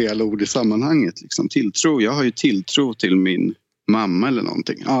tilltro är ju fel ord i sammanhanget. Liksom. Tilltro, jag har ju tilltro till min mamma eller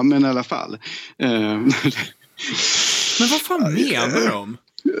någonting. Ja, men i alla fall. Men vad fan menar de?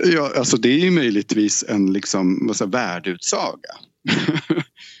 Ja, alltså det är ju möjligtvis en liksom, värdeutsaga.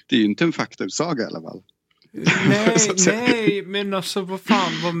 Det är ju inte en faktautsaga i alla fall. Nej, men alltså vad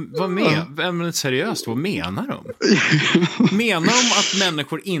fan, men seriöst, vad menar de? Menar de att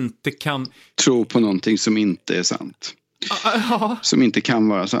människor inte kan tro på någonting som inte är sant? Som inte kan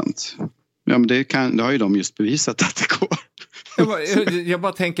vara sant. Ja, men det har ju de just bevisat att det går. Jag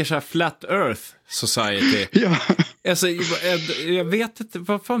bara tänker så här, Flat Earth Society. Ja. Alltså, jag vet inte,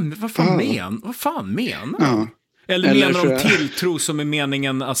 vad fan menar de? Eller menar de tilltro som är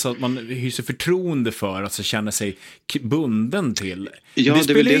meningen, alltså att man hyser förtroende för, alltså känner sig bunden till? Ja, det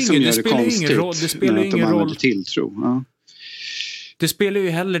är väl det som gör det konstigt. Det spelar ingen roll. Tilltro, ja. Det spelar ju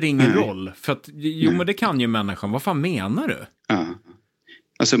heller ingen roll. För att, men det kan ju människan. Vad fan menar du? Ja.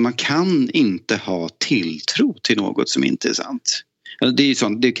 Alltså man kan inte ha tilltro till något som inte är sant. Alltså, det är ju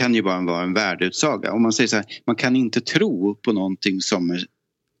sånt, det kan ju bara vara en värdeutsaga. Om man säger så här, man kan inte tro på någonting som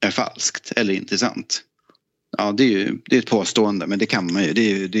är falskt eller inte sant. Ja, det är ett påstående, men det kan man ju.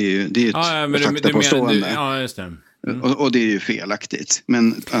 Det är ett faktapåstående. Ja, just det. Och det är ju felaktigt.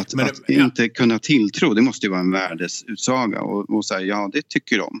 Men att inte kunna tilltro, det måste ju vara en värdesutsaga. Och säga, ja, det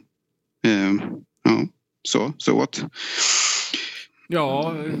tycker de. Så åt.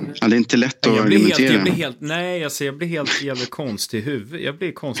 Ja, det är inte lätt att argumentera. Jag blir helt jävla konstig i huvudet. Jag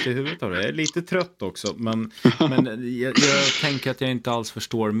blir konstig i huvudet av det. Jag är lite trött också. Men jag tänker att jag inte alls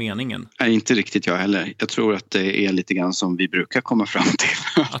förstår meningen. Nej, inte riktigt jag heller. Jag tror att det är lite grann som vi brukar komma fram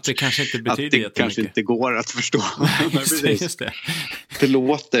till. Att det kanske inte betyder att det kanske inte går att förstå. Just det. Det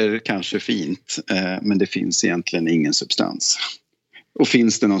låter kanske fint, men det finns egentligen ingen substans. Och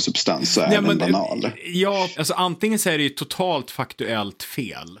finns det någon substans så är den banal. Ja, alltså antingen så är det ju totalt faktuellt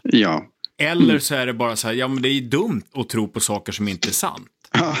fel. Ja. Eller så är det bara så här, ja men det är ju dumt att tro på saker som inte är sant.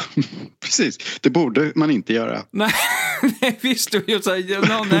 Ja, precis. Det borde man inte göra. Nej, visst.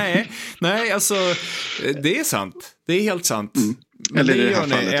 Nej, alltså det är sant. Det är helt sant. Eller i det här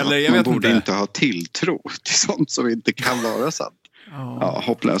fallet, man borde inte ha tilltro till sånt som inte kan vara sant. Ja,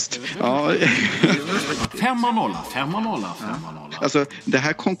 hopplöst. Ja. 5-0. Alltså, det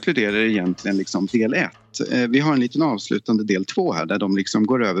här konkluderar egentligen liksom del 1. Vi har en liten avslutande del 2 här där de liksom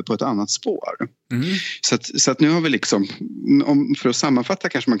går över på ett annat spår. Så att nu har vi liksom, för att sammanfatta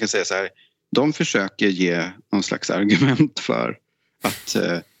kanske man kan säga så här, de försöker ge någon slags argument för att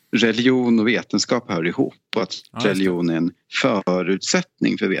religion och vetenskap hör ihop och att religion är en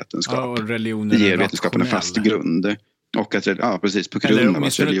förutsättning för vetenskap. Och det ger vetenskapen en fast grund. Och att, precis, på grund av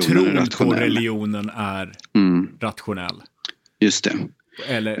att religionen är rationell. På religionen är rationell. Just det.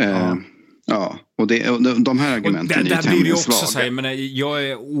 Eller, och de här argumenten är ju tämligen svaga. Så här, men jag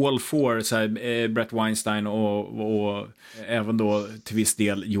är all for så här, Brett Weinstein och även då till viss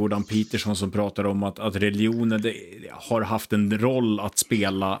del Jordan Peterson som pratar om att religionen har haft en roll att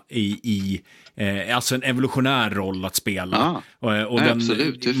spela i alltså en evolutionär roll att spela. Och den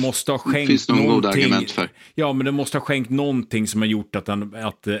absolut. Måste ha skänkt någonting. Ja, men det måste ha skänkt någonting som har gjort att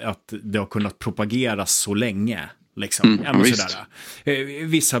det har kunnat propageras så länge. Liksom.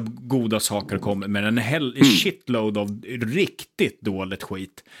 Vissa goda saker kommer, men en shitload av riktigt dåligt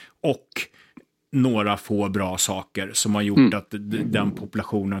skit och några få bra saker som har gjort att den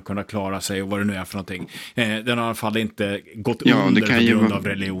populationen kunnat klara sig och vad det nu är för någonting. Den har i alla fall inte gått under på grund av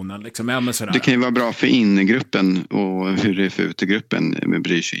religionen. Liksom. Det kan ju vara bra för innegruppen och hur det är för utegruppen, men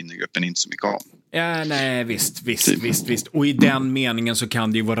bryr sig innegruppen inte så mycket om. Ja, nej, visst. Och i den meningen så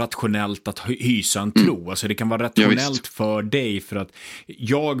kan det ju vara rationellt att hysa en tro. Alltså det kan vara rationellt för dig för att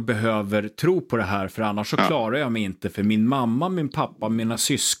jag behöver tro på det här för annars så klarar jag mig inte. För min mamma, min pappa, mina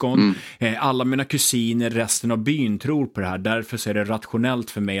syskon, alla mina kusiner, resten av byn tror på det här. Därför så är det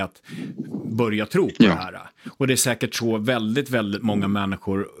rationellt för mig att börja tro på det här. Och det är säkert så väldigt, väldigt många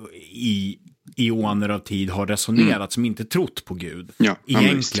människor i eoner av tid har resonerat som inte trott på Gud.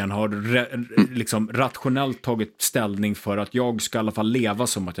 Egentligen har liksom rationellt tagit ställning för att jag ska i alla fall leva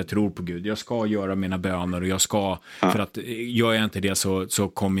som att jag tror på Gud. Jag ska göra mina böner och jag ska, för att gör jag inte det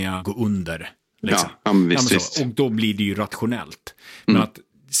så kommer jag gå under. Liksom. Och då blir det ju rationellt. Men att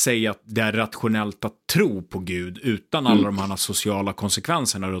säga att det är rationellt att tro på Gud utan alla de här sociala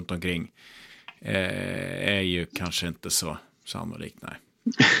konsekvenserna runt omkring är ju kanske inte så sannolikt, nej.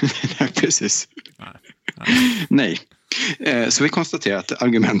 Nej, precis. Nej. Så vi konstaterar att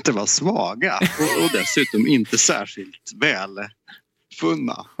argumenten var svaga och dessutom inte särskilt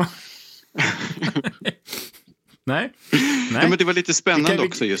välfunna. Nej. Ja, men det var lite spännande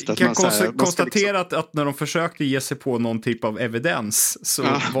också just att man konstatera att när de försökte ge sig på någon typ av evidens så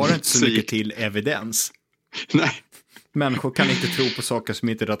var det inte så mycket till evidens. Nej. Människor kan inte tro på saker som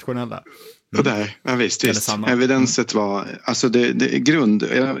inte är rationella. Visst. Evidenset var, alltså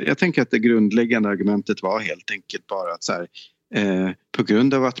jag tänker att det grundläggande argumentet var helt enkelt bara att så här, på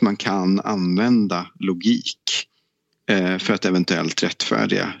grund av att man kan använda logik för att eventuellt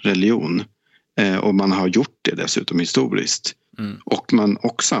rättfärdiga religion och man har gjort det dessutom historiskt och man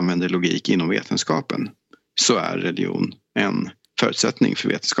också använder logik inom vetenskapen, så är religion en förutsättning för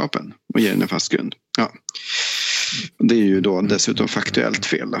vetenskapen och ger den en fast grund. Ja. Det är ju då dessutom faktuellt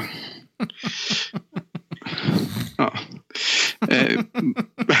fel då. Ja. 50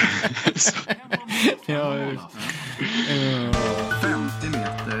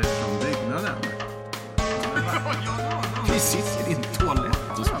 meter från byggnaden. Vi sitter i din toalett.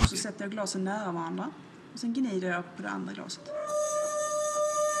 Så sätter jag glasen nära varandra och sen gnider jag på det andra glaset.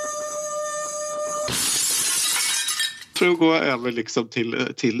 För att gå över liksom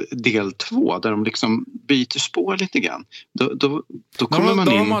till del 2 där de liksom byter spår lite grann. Då kommer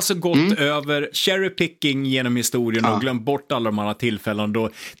man in. De har alltså gått över cherry picking genom historien och glömt bort alla de här tillfällen då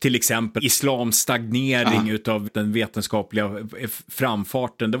till exempel islams stagnering utav den vetenskapliga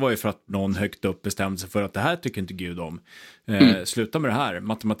framfarten. Det var ju för att någon högt upp bestämde sig för att det här tycker inte Gud om. Sluta med det här.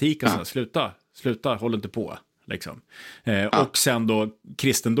 Matematik alltså, sluta, håll inte på. Liksom. Och sen då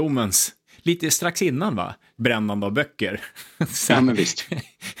kristendomens lite strax innan brännande av böcker. Ja, men visst.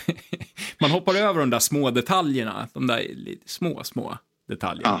 Man hoppar över de där små detaljerna. De där lite små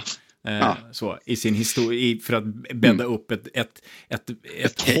detaljerna. Så, i sin historia för att bädda upp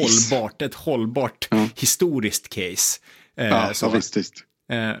ett hållbart historiskt case. Visst.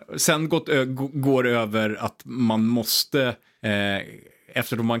 Sen går över att man måste...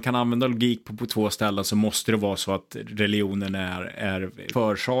 Eftersom man kan använda logik på 2 ställen så måste det vara så att religionen är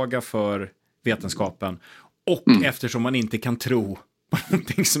försaga för vetenskapen. Och eftersom man inte kan tro på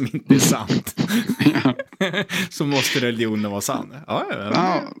någonting som inte är sant så måste religionen vara sann.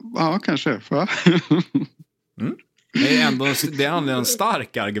 Ja, kanske. Det är ändå en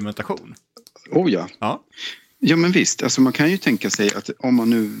stark argumentation. Oh ja. Ja, men visst. Alltså man kan ju tänka sig att om man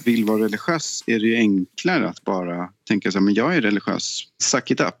nu vill vara religiös är det ju enklare att bara tänka så här, men jag är religiös.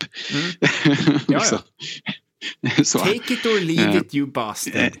 Suck it up. Ja. Så. Take it or leave it, you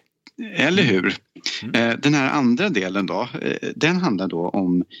bastard. Eller hur? Den här andra delen då, den handlar då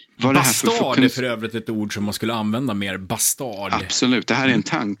om vad bastard det här för... är för övrigt ett ord som man skulle använda mer, bastard. Absolut, det här är en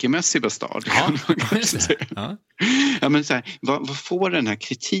tankemässig bastard. Ja. Ja, men så här, vad får den här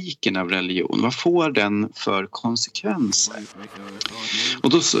kritiken av religion? Vad får den för konsekvenser? Och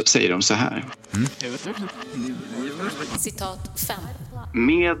då säger de så här. Citat 5.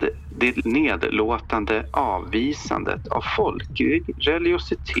 Med det nedlåtande avvisandet av folklig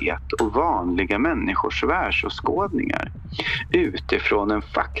religiositet och vanliga människors världsåskådningar utifrån en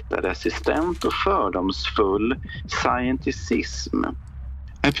faktaresistent och fördomsfull scienticism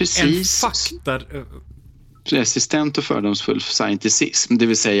är precis... Resistent och fördomsfull scienticism, det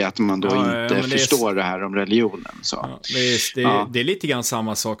vill säga att man då inte förstår det här om religionen. Så. Ja, det är lite grann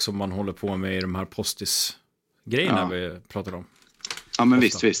samma sak som man håller på med i de här postis-grejerna vi pratar om. Ja, men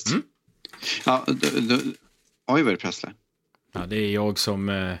visst. Ja, Oliver Pressler. Ja, det är jag som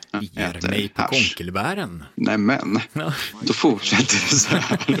ger mig på konkelbären. Nej, men. Då fortsätter det så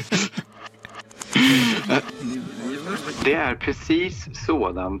här. Det är precis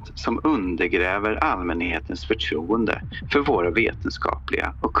sådant som undergräver allmänhetens förtroende för våra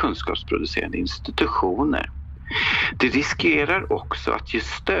vetenskapliga och kunskapsproducerande institutioner. Det riskerar också att ge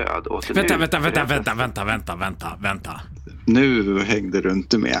stöd åt... Vänta. Nu hängde du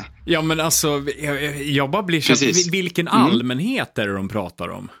inte med. Ja, men alltså, jag bara blir så... Vilken allmänhet är det de pratar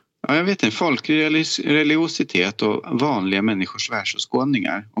om? Ja, jag vet inte. Folklig religiositet och vanliga människors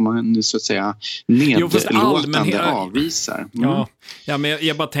världsåskådningar. Om man så att säga nedlåtande avvisar. Ja, men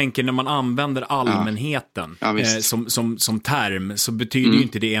jag bara tänker när man använder allmänheten som term så betyder ju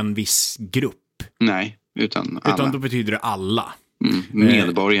inte det en viss grupp. Nej, utan alla. Utan då betyder det alla.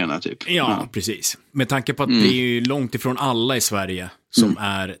 Medborgarna typ. Ja, precis. Med tanke på att det är ju långt ifrån alla i Sverige som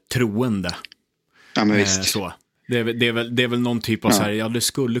är troende. Ja, men visst. Så. Det är väl någon typ av så här, det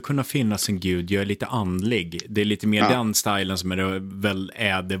skulle kunna finnas en gud, jag är lite andlig. Det är lite mer den stilen som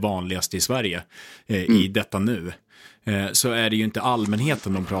är det vanligaste i Sverige i detta nu. Så är det ju inte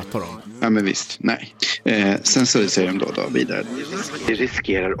allmänheten de pratar om. Ja, men visst, nej. Sen så säger de då vidare. Det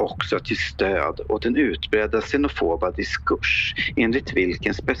riskerar också att ge stöd åt en utbredda xenofoba diskurs enligt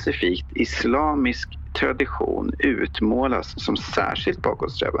vilken specifikt islamisk tradition utmålas som särskilt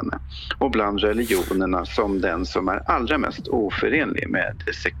bakåtsträvande och bland religionerna som den som är allra mest oförenlig med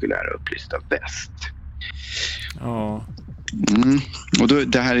det sekulära upplysta väst. Ja. Och då,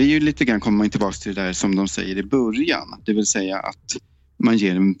 det här är ju lite grann, kommer man tillbaka till det där som de säger i början. Det vill säga att man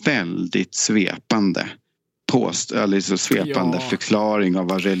ger en väldigt svepande förklaring av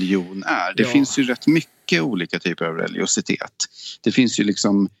vad religion är. Det finns ju rätt mycket olika typer av religiositet. Det finns ju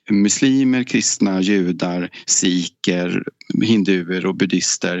liksom muslimer, kristna, judar, sikher, hinduer och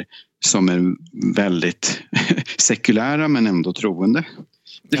buddhister som är väldigt sekulära men ändå troende.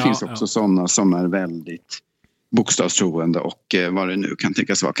 Det finns också sådana som är väldigt bokstavstroende och vad det nu kan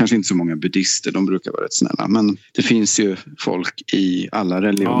tänkas vara. Kanske inte så många buddhister, de brukar vara rätt snälla. Men det finns ju folk i alla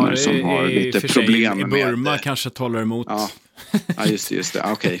religioner som har lite problem med... Burma kanske talar emot. Ja, just det.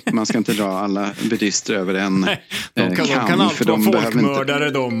 Okej. Man ska inte dra alla buddhister över en de kan alltid vara folkmördare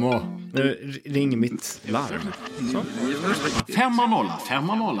inte... de och... Ring mitt larm. 5-0.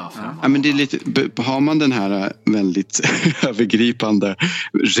 Ja, men det är lite... Har man den här väldigt övergripande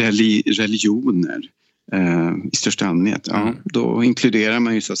religioner i största allmänhet, då inkluderar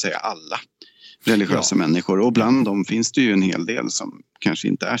man ju så att säga alla religiösa människor, och bland dem finns det ju en hel del som kanske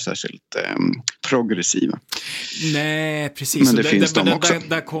inte är särskilt progressiva. Nej, precis. Men det finns de också.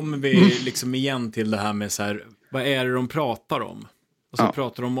 Där kommer vi liksom igen till det här med så här, vad är det de pratar om? Och så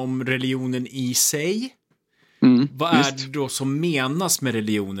pratar de om religionen i sig. Vad är det då som menas med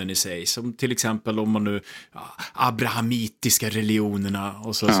religionen i sig? Som till exempel om man nu abrahamitiska religionerna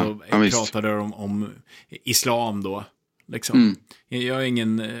och så pratar de om islam då. Liksom. Jag är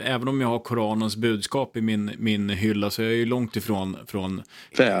ingen, även om jag har Koranens budskap i min hylla, så är jag ju långt ifrån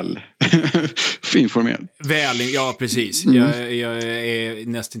väl informerad. Ja, precis. Jag är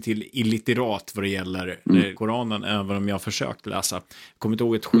nästan till illiterat vad det gäller Koranen, även om jag har försökt läsa. Jag kommer inte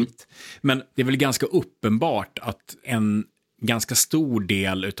ihåg ett skit. Men det är väl ganska uppenbart att en ganska stor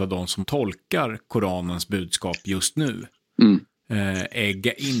del av de som tolkar Koranens budskap just nu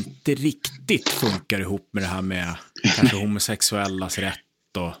inte riktigt funkar ihop med det här med kanske homosexuellas rätt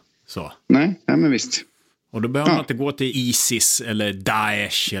och så. Nej, men visst. Och då behöver man inte gå till ISIS eller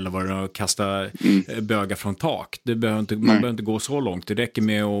Daesh eller vad det är och kasta bögar från tak. Man behöver inte gå så långt. Det räcker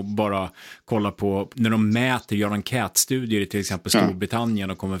med att bara kolla på när de gör enkätstudier i till exempel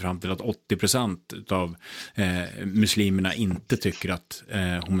Storbritannien och kommer fram till att 80% av muslimerna inte tycker att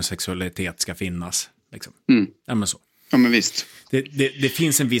homosexualitet ska finnas. Liksom. Ja, men så. Ja, men visst. Det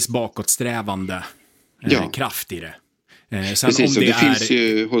finns en viss bakåtsträvande kraft i det. Sen precis, om det finns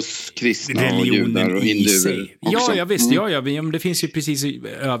ju hos kristna och judar och hinduer också. Ja, visst. Ja, men det finns ju precis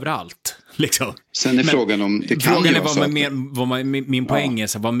överallt. Liksom. Sen är frågan om det kan frågan ju vara är min poäng är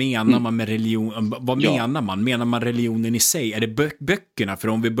så, vad menar man med religion? Vad menar man? Menar man religionen i sig? Är det böckerna? För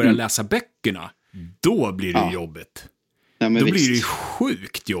om vi börjar läsa böckerna, då blir det jobbigt. Ja, då blir det ju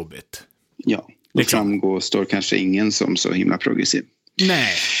sjukt jobbigt. Ja, och står kanske ingen som så himla progressiv.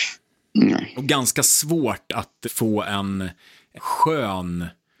 Nej. Och ganska svårt att få en skön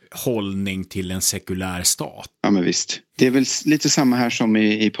hållning till en sekulär stat. Ja, men visst. Det är väl lite samma här som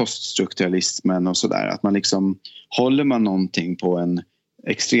i poststrukturalismen och sådär. Att man liksom, håller man någonting på en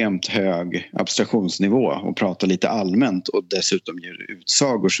extremt hög abstraktionsnivå och pratar lite allmänt och dessutom ger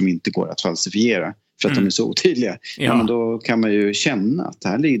utsagor som inte går att falsifiera för att de är så otydliga. Ja, men då kan man ju känna att det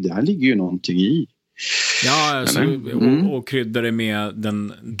här ligger ju någonting i. Ja, alltså, och krydda det med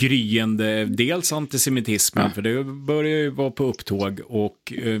den gryende dels antisemitismen, för det börjar ju vara på upptåg,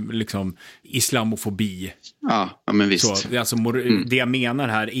 och liksom islamofobi. Ja, men visst. Så, alltså, det jag menar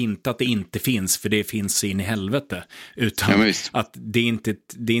här är inte att det inte finns, för det finns in i helvete, utan att det är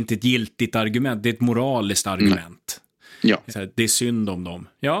inte ett giltigt argument, det är ett moraliskt argument. Ja. Det är synd om dem.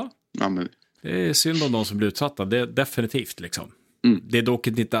 Ja, men det är synd om de som blir utsatta, det är definitivt liksom. Det är dock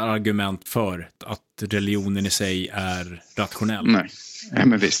inte ett argument för att religionen i sig är rationell. Nej,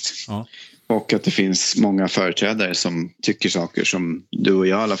 men visst. Ja. Och att det finns många företrädare som tycker saker som du och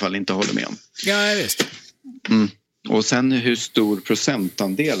jag i alla fall inte håller med om. Ja, visst. Och sen hur stor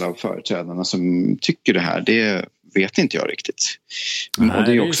procentandel av företrädarna som tycker det här, det vet inte jag riktigt. Nej, och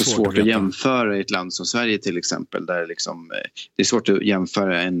det är också svårt att jämföra i ett land som Sverige till exempel, där liksom, det är svårt att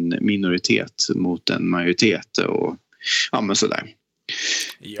jämföra en minoritet mot en majoritet och men sådär.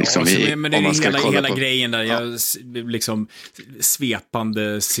 Ja, liksom men det är hela grejen där jag liksom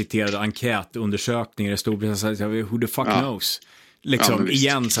svepande citerade enkätundersökningar i Storbritannien, who the fuck knows? Liksom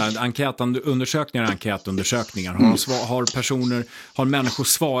igen så här, enkätundersökningar. Har människor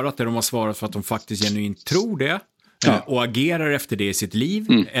svarat det de har svarat för att de faktiskt genuint tror det? Och agerar efter det i sitt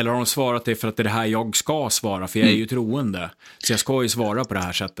liv, eller har de svarat det för att det är det här jag ska svara, för jag är ju troende, så jag ska ju svara på det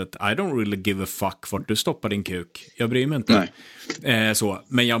här sättet. I don't really give a fuck vart du stoppar din kuk, jag bryr mig inte. Så,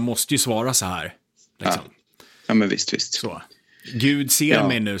 men jag måste ju svara så här liksom. Ja, men visst. Så. Gud ser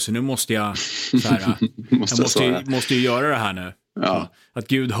mig nu, så nu måste jag så här, jag måste ju göra det här nu. Ja. Att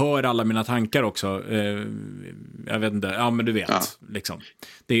Gud hör alla mina tankar också. Jag vet inte, men du vet liksom.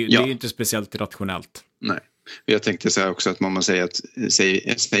 Det är inte speciellt rationellt. Nej. Jag tänkte säga också att man säger att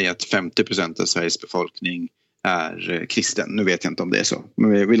 50% av Sveriges befolkning är kristen. Nu vet jag inte om det är så,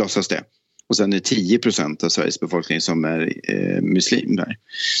 men vi låtsas det. Och sen är 10% av Sveriges befolkning som är muslimer.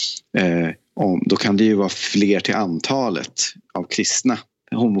 Då kan det ju vara fler till antalet av kristna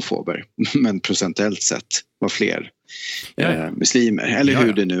homofober, men procentuellt sett var fler muslimer. Eller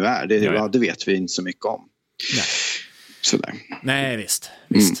hur det nu är. Det vet vi inte så mycket om. Nej. Sådär. Nej, visst.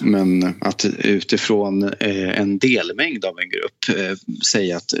 Men att utifrån en delmängd av en grupp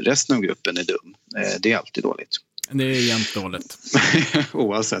säga att resten av gruppen är dum, det är alltid dåligt. Det är jämt dåligt.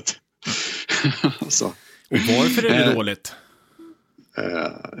 Oavsett. Så. Och varför är det dåligt?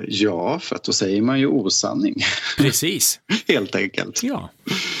 Ja, för att då säger man ju osanning. Precis. Helt enkelt. Ja.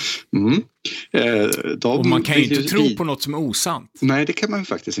 Och man kan ju inte tro på något som är osant. Nej, det kan man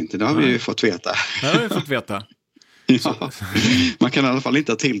faktiskt inte. Det har vi ju fått veta. Det har vi fått veta. Ja, man kan i alla fall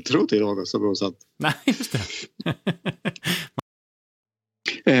inte ha tilltro till något som är osant. Nej, just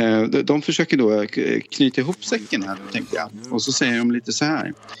det. De försöker då knyta ihop säcken här, tänkte jag. Och så säger de lite så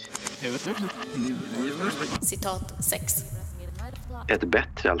här. Citat 6. Ett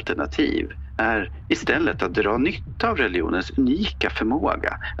bättre alternativ är istället att dra nytta av religionens unika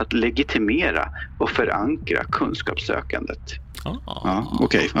förmåga att legitimera och förankra kunskapssökandet.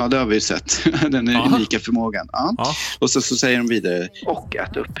 Okej. Ja, det har vi sett. Den unika förmågan. Och så säger de vidare. Och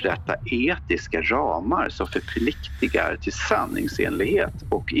att upprätta etiska ramar som förpliktigar till sanningsenlighet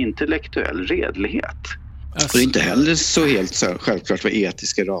och intellektuell redlighet. Och det är inte heller så helt självklart vad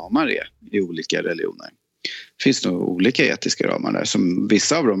etiska ramar är i olika religioner. Det finns nog olika etiska ramar där. Som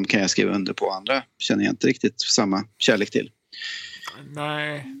vissa av dem kan jag skriva under på, andra känner jag inte riktigt samma kärlek till.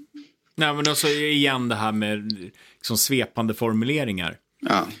 Nej, men också igen det här med liksom svepande formuleringar.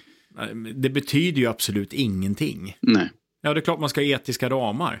 Ja. Det betyder ju absolut ingenting. Nej. Ja, det är klart man ska ha etiska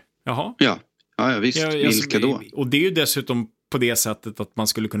ramar. Jaha. Ja visst. Vilka då? Och det är ju dessutom på det sättet att man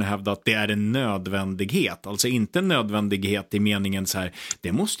skulle kunna hävda att det är en nödvändighet. Alltså inte en nödvändighet i meningen så här,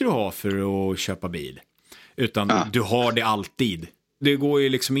 det måste du ha för att köpa bil. Utan du har det alltid. Det går ju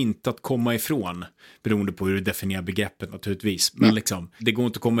liksom inte att komma ifrån, beroende på hur du definierar begreppet naturligtvis. Men liksom, det går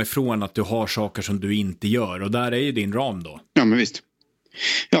inte att komma ifrån att du har saker som du inte gör. Och där är ju din ram då. Ja, men visst.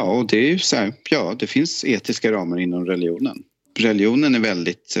 Ja, och det är ju så här, det finns etiska ramar inom religionen. Religionen är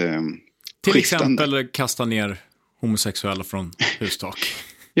väldigt till skiftande. Exempel kasta ner homosexuella från hustak.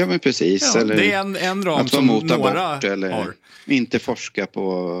 Ja, men precis. Ja, eller det är en ram att som mota några bort, eller har. Inte forska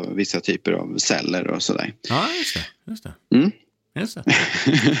på vissa typer av celler och sådär. Ja, just det. Mm. Just det.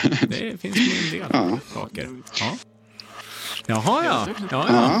 Det finns en del saker. Ja. Jaha,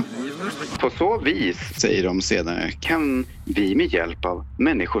 ja. På så vis, säger de sedan, kan vi med hjälp av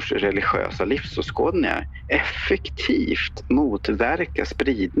människors religiösa livsåskådningar effektivt motverka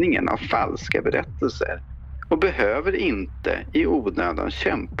spridningen av falska berättelser och behöver inte i onödan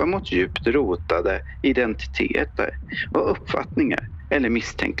kämpa mot djupt rotade identiteter och uppfattningar eller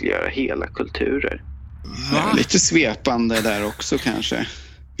misstänkliggöra hela kulturer. Lite svepande där också kanske.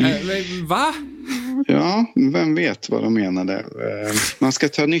 Va? Ja, vem vet vad de menade. Man ska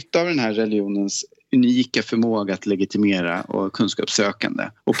ta nytta av den här religionens unika förmåga att legitimera och kunskapssökande.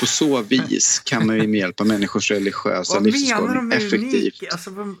 Och på så vis kan man ju med hjälp av människors religiösa livsåskådning effektivt.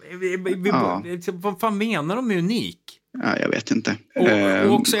 Alltså, vad fan menar de med unik? Ja, jag vet inte.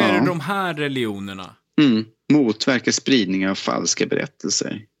 Och också är det de här religionerna. Motverka spridning av falska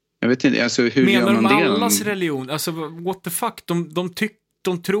berättelser. Jag vet inte, alltså hur menar gör man de det? Allas religion? Alltså, what the fuck?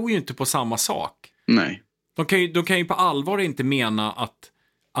 De tror ju inte på samma sak. Nej. De kan ju på allvar inte mena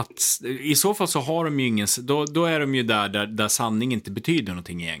att i så fall så har de ju ingen, då är de ju där sanning inte betyder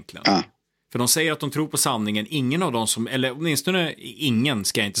någonting egentligen. För de säger att de tror på sanningen. Ingen av dem som, eller åtminstone ingen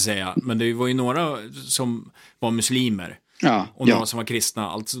ska jag inte säga, men det var ju några som var muslimer och några som var kristna.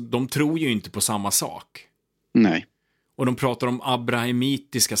 Alltså, de tror ju inte på samma sak. Nej. Och de pratar om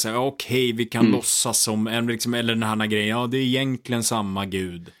abrahamitiska, så okej, vi kan låtsas som, liksom, eller den här grejen, ja, det är egentligen samma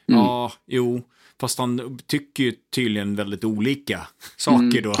gud. Ja, jo, fast han tycker ju tydligen väldigt olika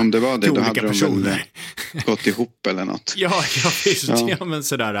saker då. Om det var det, då hade personer. De väl gått ihop eller något. Ja, visst. Ja, men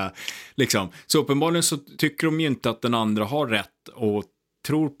sådär, liksom. Så uppenbarligen så tycker de ju inte att den andra har rätt och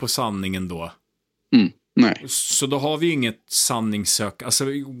tror på sanningen då. Nej. Så då har vi ju inget sanningssök. Alltså,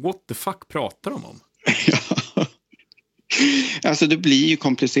 what the fuck pratar de om? Alltså det blir ju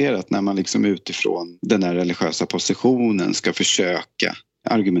komplicerat när man liksom utifrån den här religiösa positionen ska försöka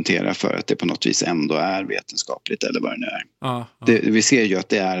argumentera för att det på något vis ändå är vetenskapligt eller vad det nu är. Vi ser ju att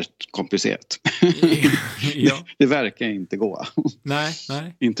det är komplicerat. Ja. Det verkar inte gå. Nej.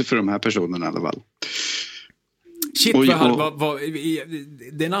 Inte för de här personerna i alla fall. Shit,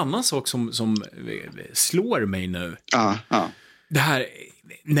 det är en annan sak som slår mig nu. Det här,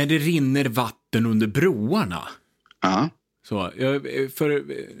 när det rinner vatten under broarna. Så, för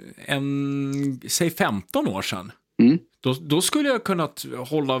säg 15 år sedan. Då skulle jag kunnat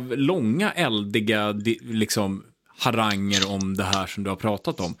hålla långa eldiga liksom haranger om det här som du har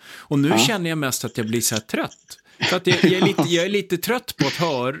pratat om. Och nu känner jag mest att jag blir så här trött. För att jag är lite trött på att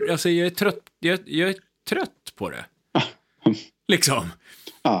höra. Alltså jag är trött på det. Liksom.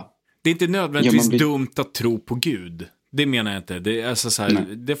 Det är inte nödvändigtvis dumt att tro på Gud. Det menar jag inte. Det, alltså så här,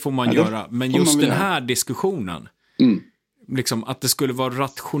 det får man göra. Men just den här diskussionen. Liksom att det skulle vara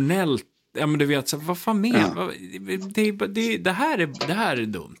rationellt. Ja, men du vet, så, vad fan menar det här är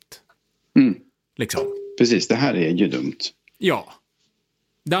dumt. Liksom. Precis, det här är ju dumt. Ja.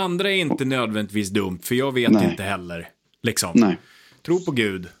 Det andra är inte nödvändigtvis dumt, för jag vet inte heller. Liksom. Tro på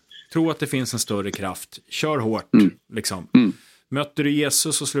Gud. Tro att det finns en större kraft. Kör hårt. Liksom. Möter du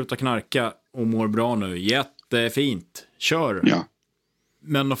Jesus och slutar knarka och mår bra nu, jättefint. Kör. Ja.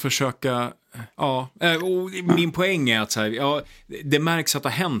 Men att försöka... Ja, och min poäng är att så här, det märks att det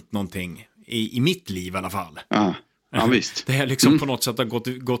har hänt någonting i mitt liv i alla fall. Ja, visst. Det är liksom på något sätt har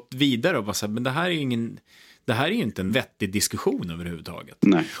gått vidare och bara så här, men det här är ju inte en vettig diskussion överhuvudtaget.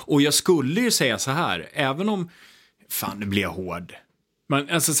 Nej. Och jag skulle ju säga så här, även om fan, nu blir jag hård. Men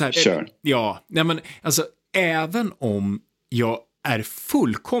alltså så här, kör. Ja, nej men alltså även om jag är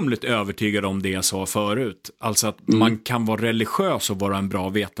fullkomligt övertygad om det jag sa förut. Alltså att man kan vara religiös och vara en bra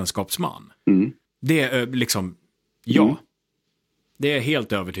vetenskapsman. Det är liksom, det är jag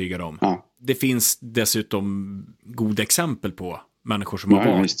helt övertygad om. Det finns dessutom goda exempel på människor som har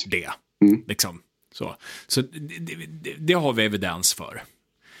varit det. Liksom. Så det har vi evidens för.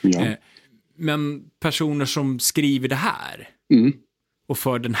 Men personer som skriver det här och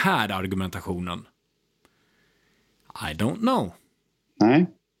för den här argumentationen? I don't know. Nej,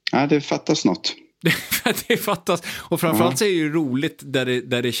 det fattas något. Det fattas. Och framförallt så är det ju roligt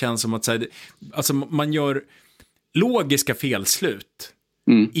där det känns som att så här, alltså man gör logiska felslut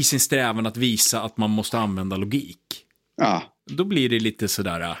i sin strävan att visa att man måste använda logik. Ja. Då blir det lite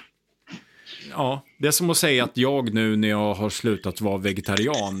sådär... Ja, det är som att säga att jag nu när jag har slutat vara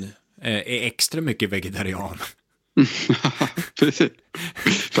vegetarian är extra mycket vegetarian. Precis.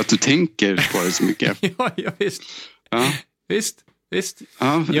 För att du tänker på det så mycket. Ja, visst. Ja. Visst.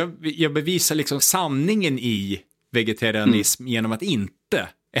 Ja. Jag bevisar liksom sanningen i vegetarianism genom att inte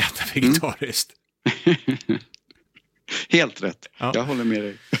äta vegetariskt. Helt rätt. Ja. Jag håller med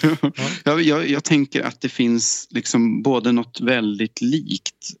dig. Jag tänker att det finns liksom både något väldigt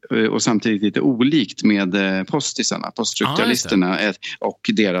likt och samtidigt lite olikt med poststrukturalisterna och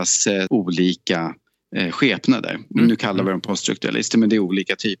deras olika skepnader. Nu kallar vi dem poststrukturalister, men det är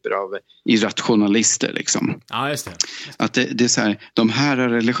olika typer av irrationalister liksom. Ja, just det. Att det är så här, de här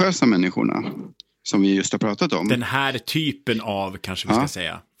religiösa människorna som vi just har pratat om. Den här typen av, kanske vi ska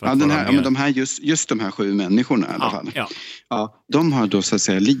säga. Men de här, just de här 7 människorna i alla fall. Ja, de har då så att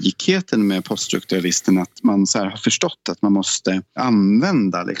säga likheten med poststrukturalisterna, att man så här har förstått att man måste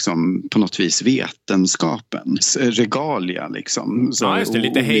använda liksom på något vis vetenskapens regalia liksom. Så, just det,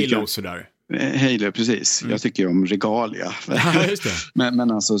 lite Halo sådär. Halo, precis. Jag tycker om regalia. Ja, just det.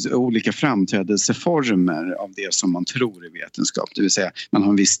 men alltså olika framträdelseformer av det som man tror är vetenskap. Det vill säga, man har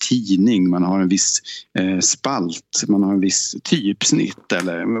en viss tidning, man har en viss spalt, man har en viss typsnitt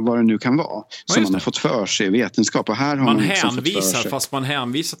eller vad det nu kan vara. Som man har fått för sig vetenskap. Och här har man liksom hänvisar, fast man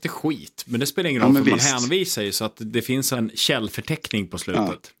hänvisar till skit. Men det spelar ingen roll, för man hänvisar ju så att det finns en källförteckning på slutet.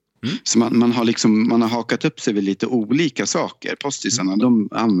 Ja. Så man har hakat upp sig vid lite olika saker. Postisarna, de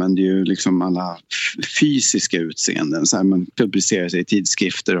använder ju liksom alla fysiska utseenden. Så här, man publicerar sig i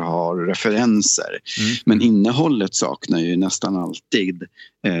tidskrifter och har referenser. Men innehållet saknar ju nästan alltid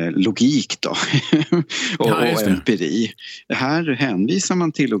logik då. och empiri. Här hänvisar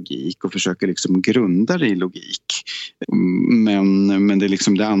man till logik och försöker liksom grunda det i logik. Men det,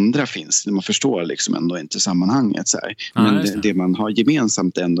 liksom, det andra finns. Man förstår liksom ändå inte sammanhanget. Så här. Men det man har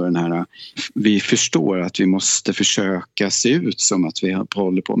gemensamt är ändå den här, vi förstår att vi måste försöka se ut som att vi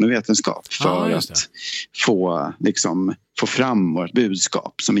håller på med vetenskap för att få fram vårt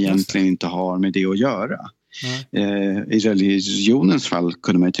budskap som egentligen inte har med det att göra. I religionens fall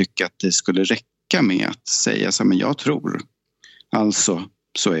kunde man ju tycka att det skulle räcka med att säga så, men jag tror, alltså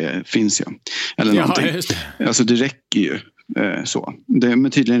finns jag. Eller någonting. Alltså det räcker ju så.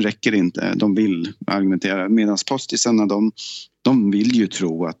 Men tydligen räcker det inte. De vill argumentera. Medan postisarna, de vill ju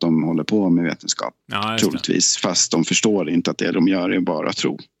tro att de håller på med vetenskap. Troligtvis. Fast de förstår inte att det de gör är bara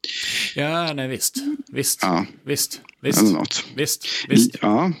tro. Ja, nej visst. Ja. Visst. Eller något. Visst.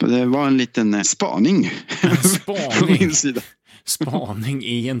 Ja, det var en liten spaning. På min sida. Spaning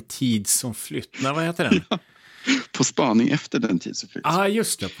i en tid som flytt. Nej, vad heter den? På spaning efter den tid som flytt.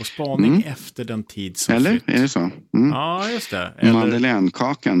 Just det. På spaning efter den tid som flytt. Eller? Är det så? Ja, just det.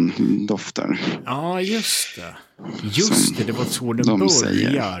 Madeleinekakan doftar. Ja, just det. Det var så den börjar.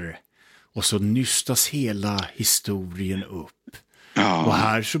 Säger. Och så nystas hela historien upp. Ja. Och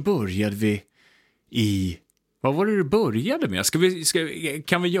här så började vi i... Vad var det du började med?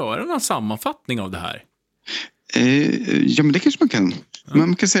 Kan vi göra någon sammanfattning av det här? Ja, men det kanske man kan.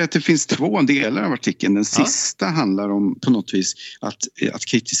 Man kan säga att det finns 2 delar av artikeln. Den sista handlar om på något vis att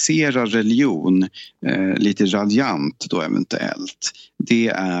kritisera religion lite raljant då eventuellt. Det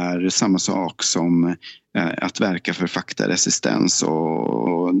är samma sak som att verka för faktaresistens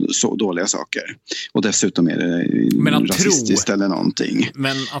och så dåliga saker. Och dessutom är det rasistiskt eller någonting.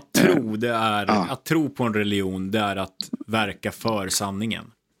 Men att tro, det är att tro på en religion, det är att verka för sanningen.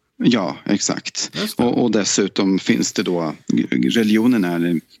 Ja, exakt. Och dessutom finns det då,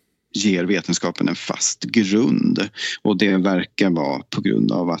 religionen ger vetenskapen en fast grund. Och det verkar vara på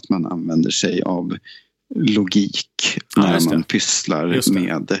grund av att man använder sig av logik när man pysslar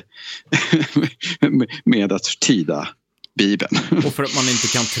med att tyda Bibeln. Och för att man inte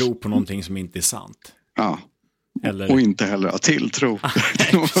kan tro på någonting som inte är sant. Ja. Eller... Och inte heller ha tilltro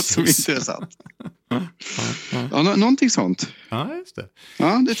till något som inte är sant. Ja, någonting sånt. Ja, just det.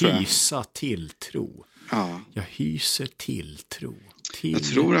 Ja, det tror jag. Hysa tilltro. Ja. Jag hyser tilltro. Jag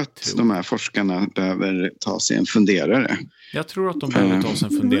tror att de här forskarna behöver ta sig en funderare. Jag tror att de behöver ta sig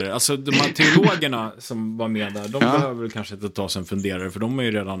en funderare. Alltså de här teologerna som var med där, de behöver kanske inte ta sig en funderare, för de har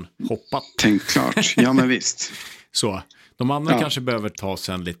ju redan hoppat. Tänk klart, ja men visst. Så, de andra kanske behöver ta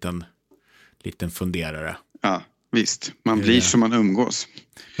sig en liten funderare. Ja. visst. Man blir som man umgås.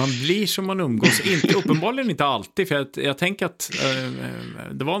 Man blir som man umgås. Uppenbarligen inte alltid. För jag tänker att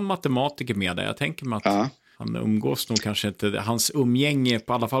det var en matematiker med där. Jag tänker mig att han umgås nog kanske inte. Hans umgänge,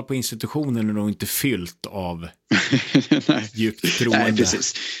 på alla fall på institutionen, är nog inte fyllt av djupt troende. Nej,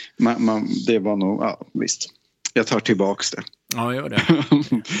 precis. Det var nog, visst. Jag tar tillbaks det. Ja, gör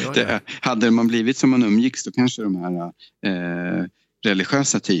det. Hade man blivit som man umgicks, då kanske de här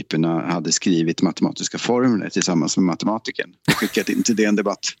religiösa typerna hade skrivit matematiska formler tillsammans med matematiken och skickat in till en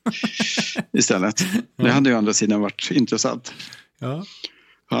debatt istället. Det hade ju å andra sidan varit intressant. Ja.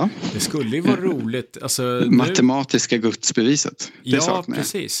 Det skulle ju vara roligt. Alltså, matematiska gudsbeviset. Det saknar jag.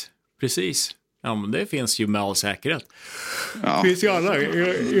 Precis. Ja, men det finns ju med all säkerhet. Det finns ju alla.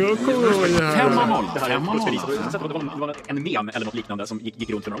 Jag kommer ihåg det här. 5-0. Det här är det var en mem eller något liknande som gick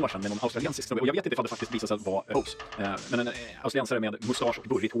runt för några år sedan med någon australiensisk snubbe. Och jag vet inte ifall det faktiskt visade sig vara hoax. Men en australiensare med mustasch och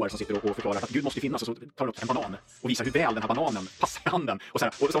burrigt hår som sitter och förklarar att Gud måste finnas. Och så tar de upp en banan och visar hur väl den här bananen passar i handen. Och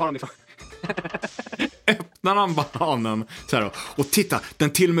så har de liksom... öppnar han bananen så här, och titta, den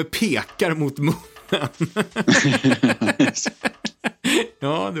till och med pekar mot munnen.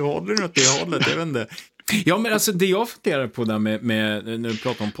 Ja, du håller den åt det hållet, jag vet inte. Ja, men alltså det jag funderar på där med när vi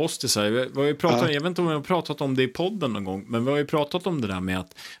pratar om postisar, jag vet inte om jag har pratat om det i podden någon gång, men vi har ju pratat om det där med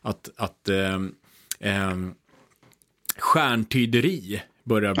att stjärntyderi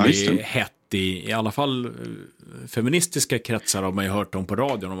börjar bli hett i alla fall feministiska kretsar, har man ju hört om på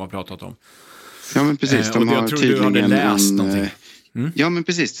radion, de har pratat om. Ja, men precis. Och jag tror du hade läst någonting. Ja, men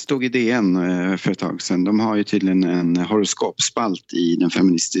precis. Det stod i DN för ett tag sedan. De har ju tydligen en horoskopspalt i den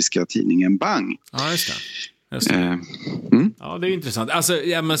feministiska tidningen Bang. Ja, just det. Ja, det är intressant. Alltså,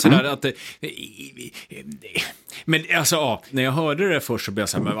 men sådär att men alltså, när jag hörde det först så blev jag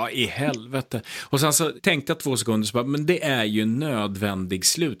så här, men vad i helvete? Och sen så tänkte jag 2 sekunder så bara, men det är ju en nödvändig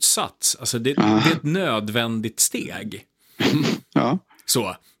slutsats. Alltså, det är ett nödvändigt steg. Ja.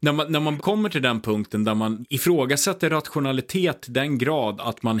 Så, när man kommer till den punkten där man ifrågasätter rationalitet till den grad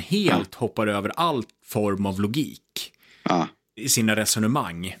att man helt hoppar över all form av logik i sina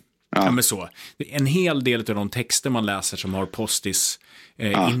resonemang. Ja, men så. En hel del av de texter man läser som har postis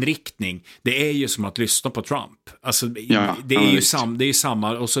inriktning, det är ju som att lyssna på Trump. Alltså, det är ju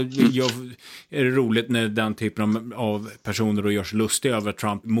samma, och så är det roligt när den typen av personer då gör sig lustiga över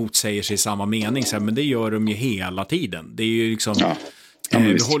Trump motsäger sig i samma mening, så här, men det gör de ju hela tiden. Det är ju liksom...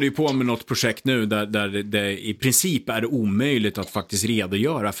 vi håller ju på med något projekt nu där det i princip är omöjligt att faktiskt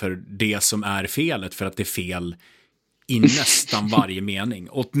redogöra för det som är felet, för att det är fel i nästan varje mening.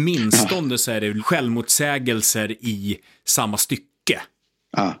 Åtminstone så är det självmotsägelser i samma stycke.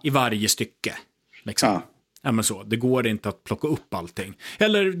 I varje stycke. Liksom. Ja, men så. Det går inte att plocka upp allting.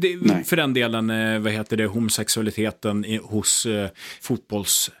 Eller för den delen, homosexualiteten hos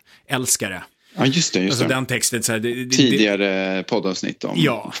fotbollsälskare. Ja, just det. Alltså den texten så här, tidigare poddavsnitt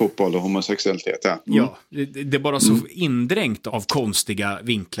om fotboll och homosexualitet. Det är bara så indränkt av konstiga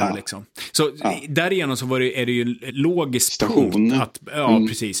vinklar liksom. Så därigenom så är det ju logiskt punkt att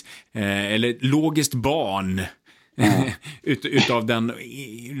precis. Eller logiskt barn utav den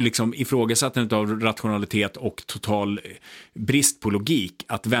liksom ifrågasättandet av rationalitet och total brist på logik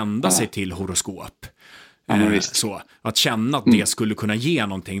att vända sig till horoskop. Så att känna att det skulle kunna ge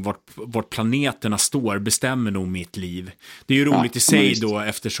någonting, vart planeterna står bestämmer nog mitt liv. Det är ju roligt i sig då,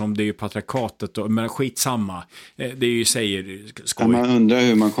 eftersom det är ju patriarkatet men skitsamma, det är ju säger skoj. Man undrar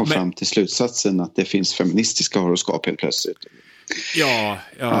hur man kom fram till slutsatsen att det finns feministiska horoskop helt plötsligt.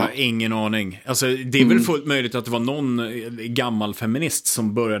 Ingen aning. Alltså, det är väl fullt möjligt att det var någon gammal feminist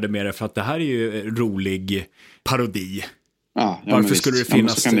som började med det, för att det här är ju rolig parodi. Varför skulle det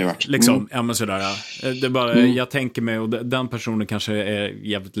finnas liksom, men sådär. Det är bara, jag tänker mig, och den personen kanske är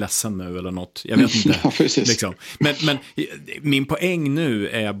jävligt ledsen nu eller något, jag vet inte. Liksom. Men min poäng nu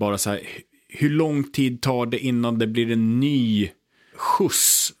är bara så här, hur lång tid tar det innan det blir en ny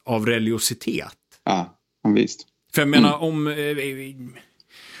skjuts av religiositet? Ja, visst. För jag menar, om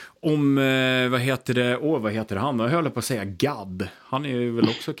vad heter han? Jag höll på att säga Gad. Han är ju väl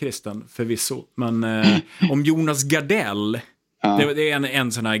också kristen förvisso. Men om Jonas Gardell, det är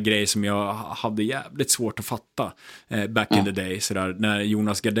en sån här grej som jag hade jävligt svårt att fatta back in the day. Sådär, när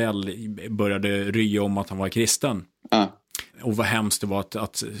Jonas Gardell började rya om att han var kristen. Och vad hemskt det var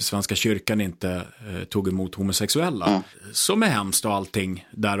att Svenska kyrkan inte tog emot homosexuella. Som är hemskt och allting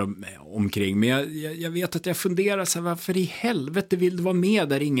där omkring. Men jag vet att jag funderar så här, varför i helvete vill du vara med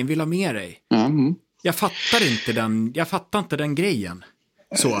där ingen vill ha med dig? Jag fattar inte den grejen.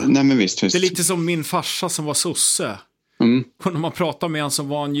 Så. Nej, men visst. Det är lite som min farsa som var sosse. Och när man pratar med han så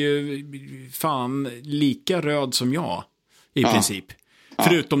var han ju fan lika röd som jag i princip.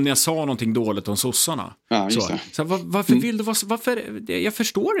 Förutom när jag sa någonting dåligt om sossarna. Ja, just det. Så varför vill du vara... Varför? Jag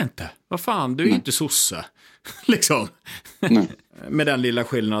förstår inte. Vad fan, du är ju inte sosse. Liksom. Med den lilla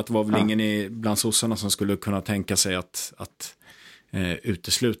skillnaden att det var väl ingen bland sossarna som skulle kunna tänka sig att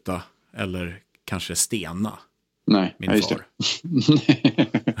utesluta eller kanske stena. Nej, min far.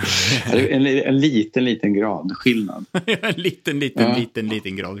 Det är en liten gradskillnad. en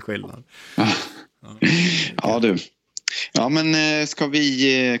liten gradskillnad. Ja, du. Ja, men ska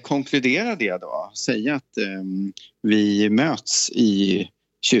vi konkludera det då? Säga att vi möts i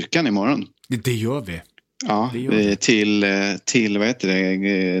kyrkan imorgon. Det gör vi. Ja, till vad heter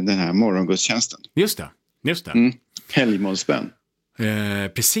det, den här morgongudstjänsten. Just det. Helgmålsbön.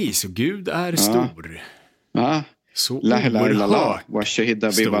 Precis, och Gud är stor. Ja. Så oerhört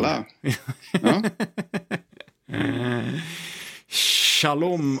stor. Ja.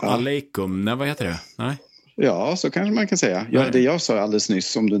 Shalom aleikum. Nej, vad heter det? Nej. Ja, så kanske man kan säga. Ja, det jag sa alldeles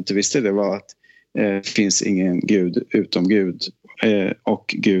nyss, om du inte visste det, var att det finns ingen Gud utom Gud.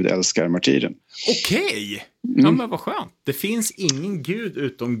 Och Gud älskar martyren. Okej. Ja, men vad skönt. Det finns ingen Gud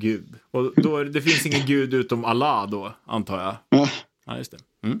utom Gud. Och då, det finns ingen Gud utom Allah då, antar jag. Ja, just det.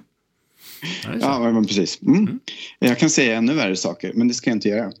 Ja, men precis. Jag kan säga ännu värre saker, men det ska jag inte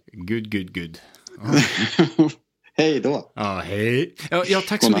göra. Gud. Hej då. Ja, hej. Ja,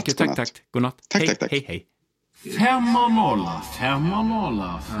 tack så mycket. Tack. Godnatt. Tack. Hej. 5-0.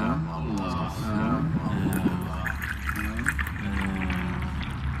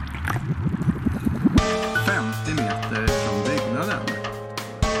 50 meter från byggnaden.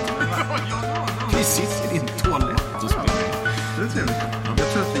 Vi sitter i din toalett och spelar. Det är trevligt. Jag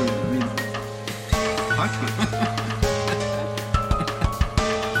tror att vi... Tack.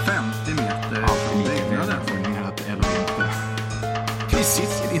 50 meter från byggnaden. Vi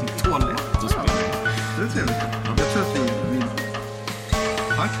sitter i din toalett och spelar. Det är trevligt. Jag tror att vi...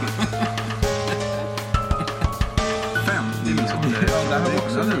 Tack. 50 meter. Ja, det här var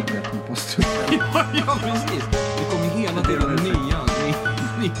också en likhet med posthuset. Ja, precis. Det kommer hela tiden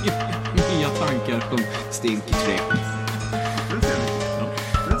nya tankar som stinker kräck. Det är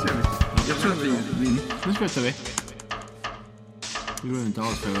trevligt. Jag tror att vi... Nu slutar vi. Det går inte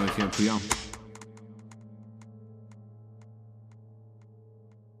alls för att jag var i fel program.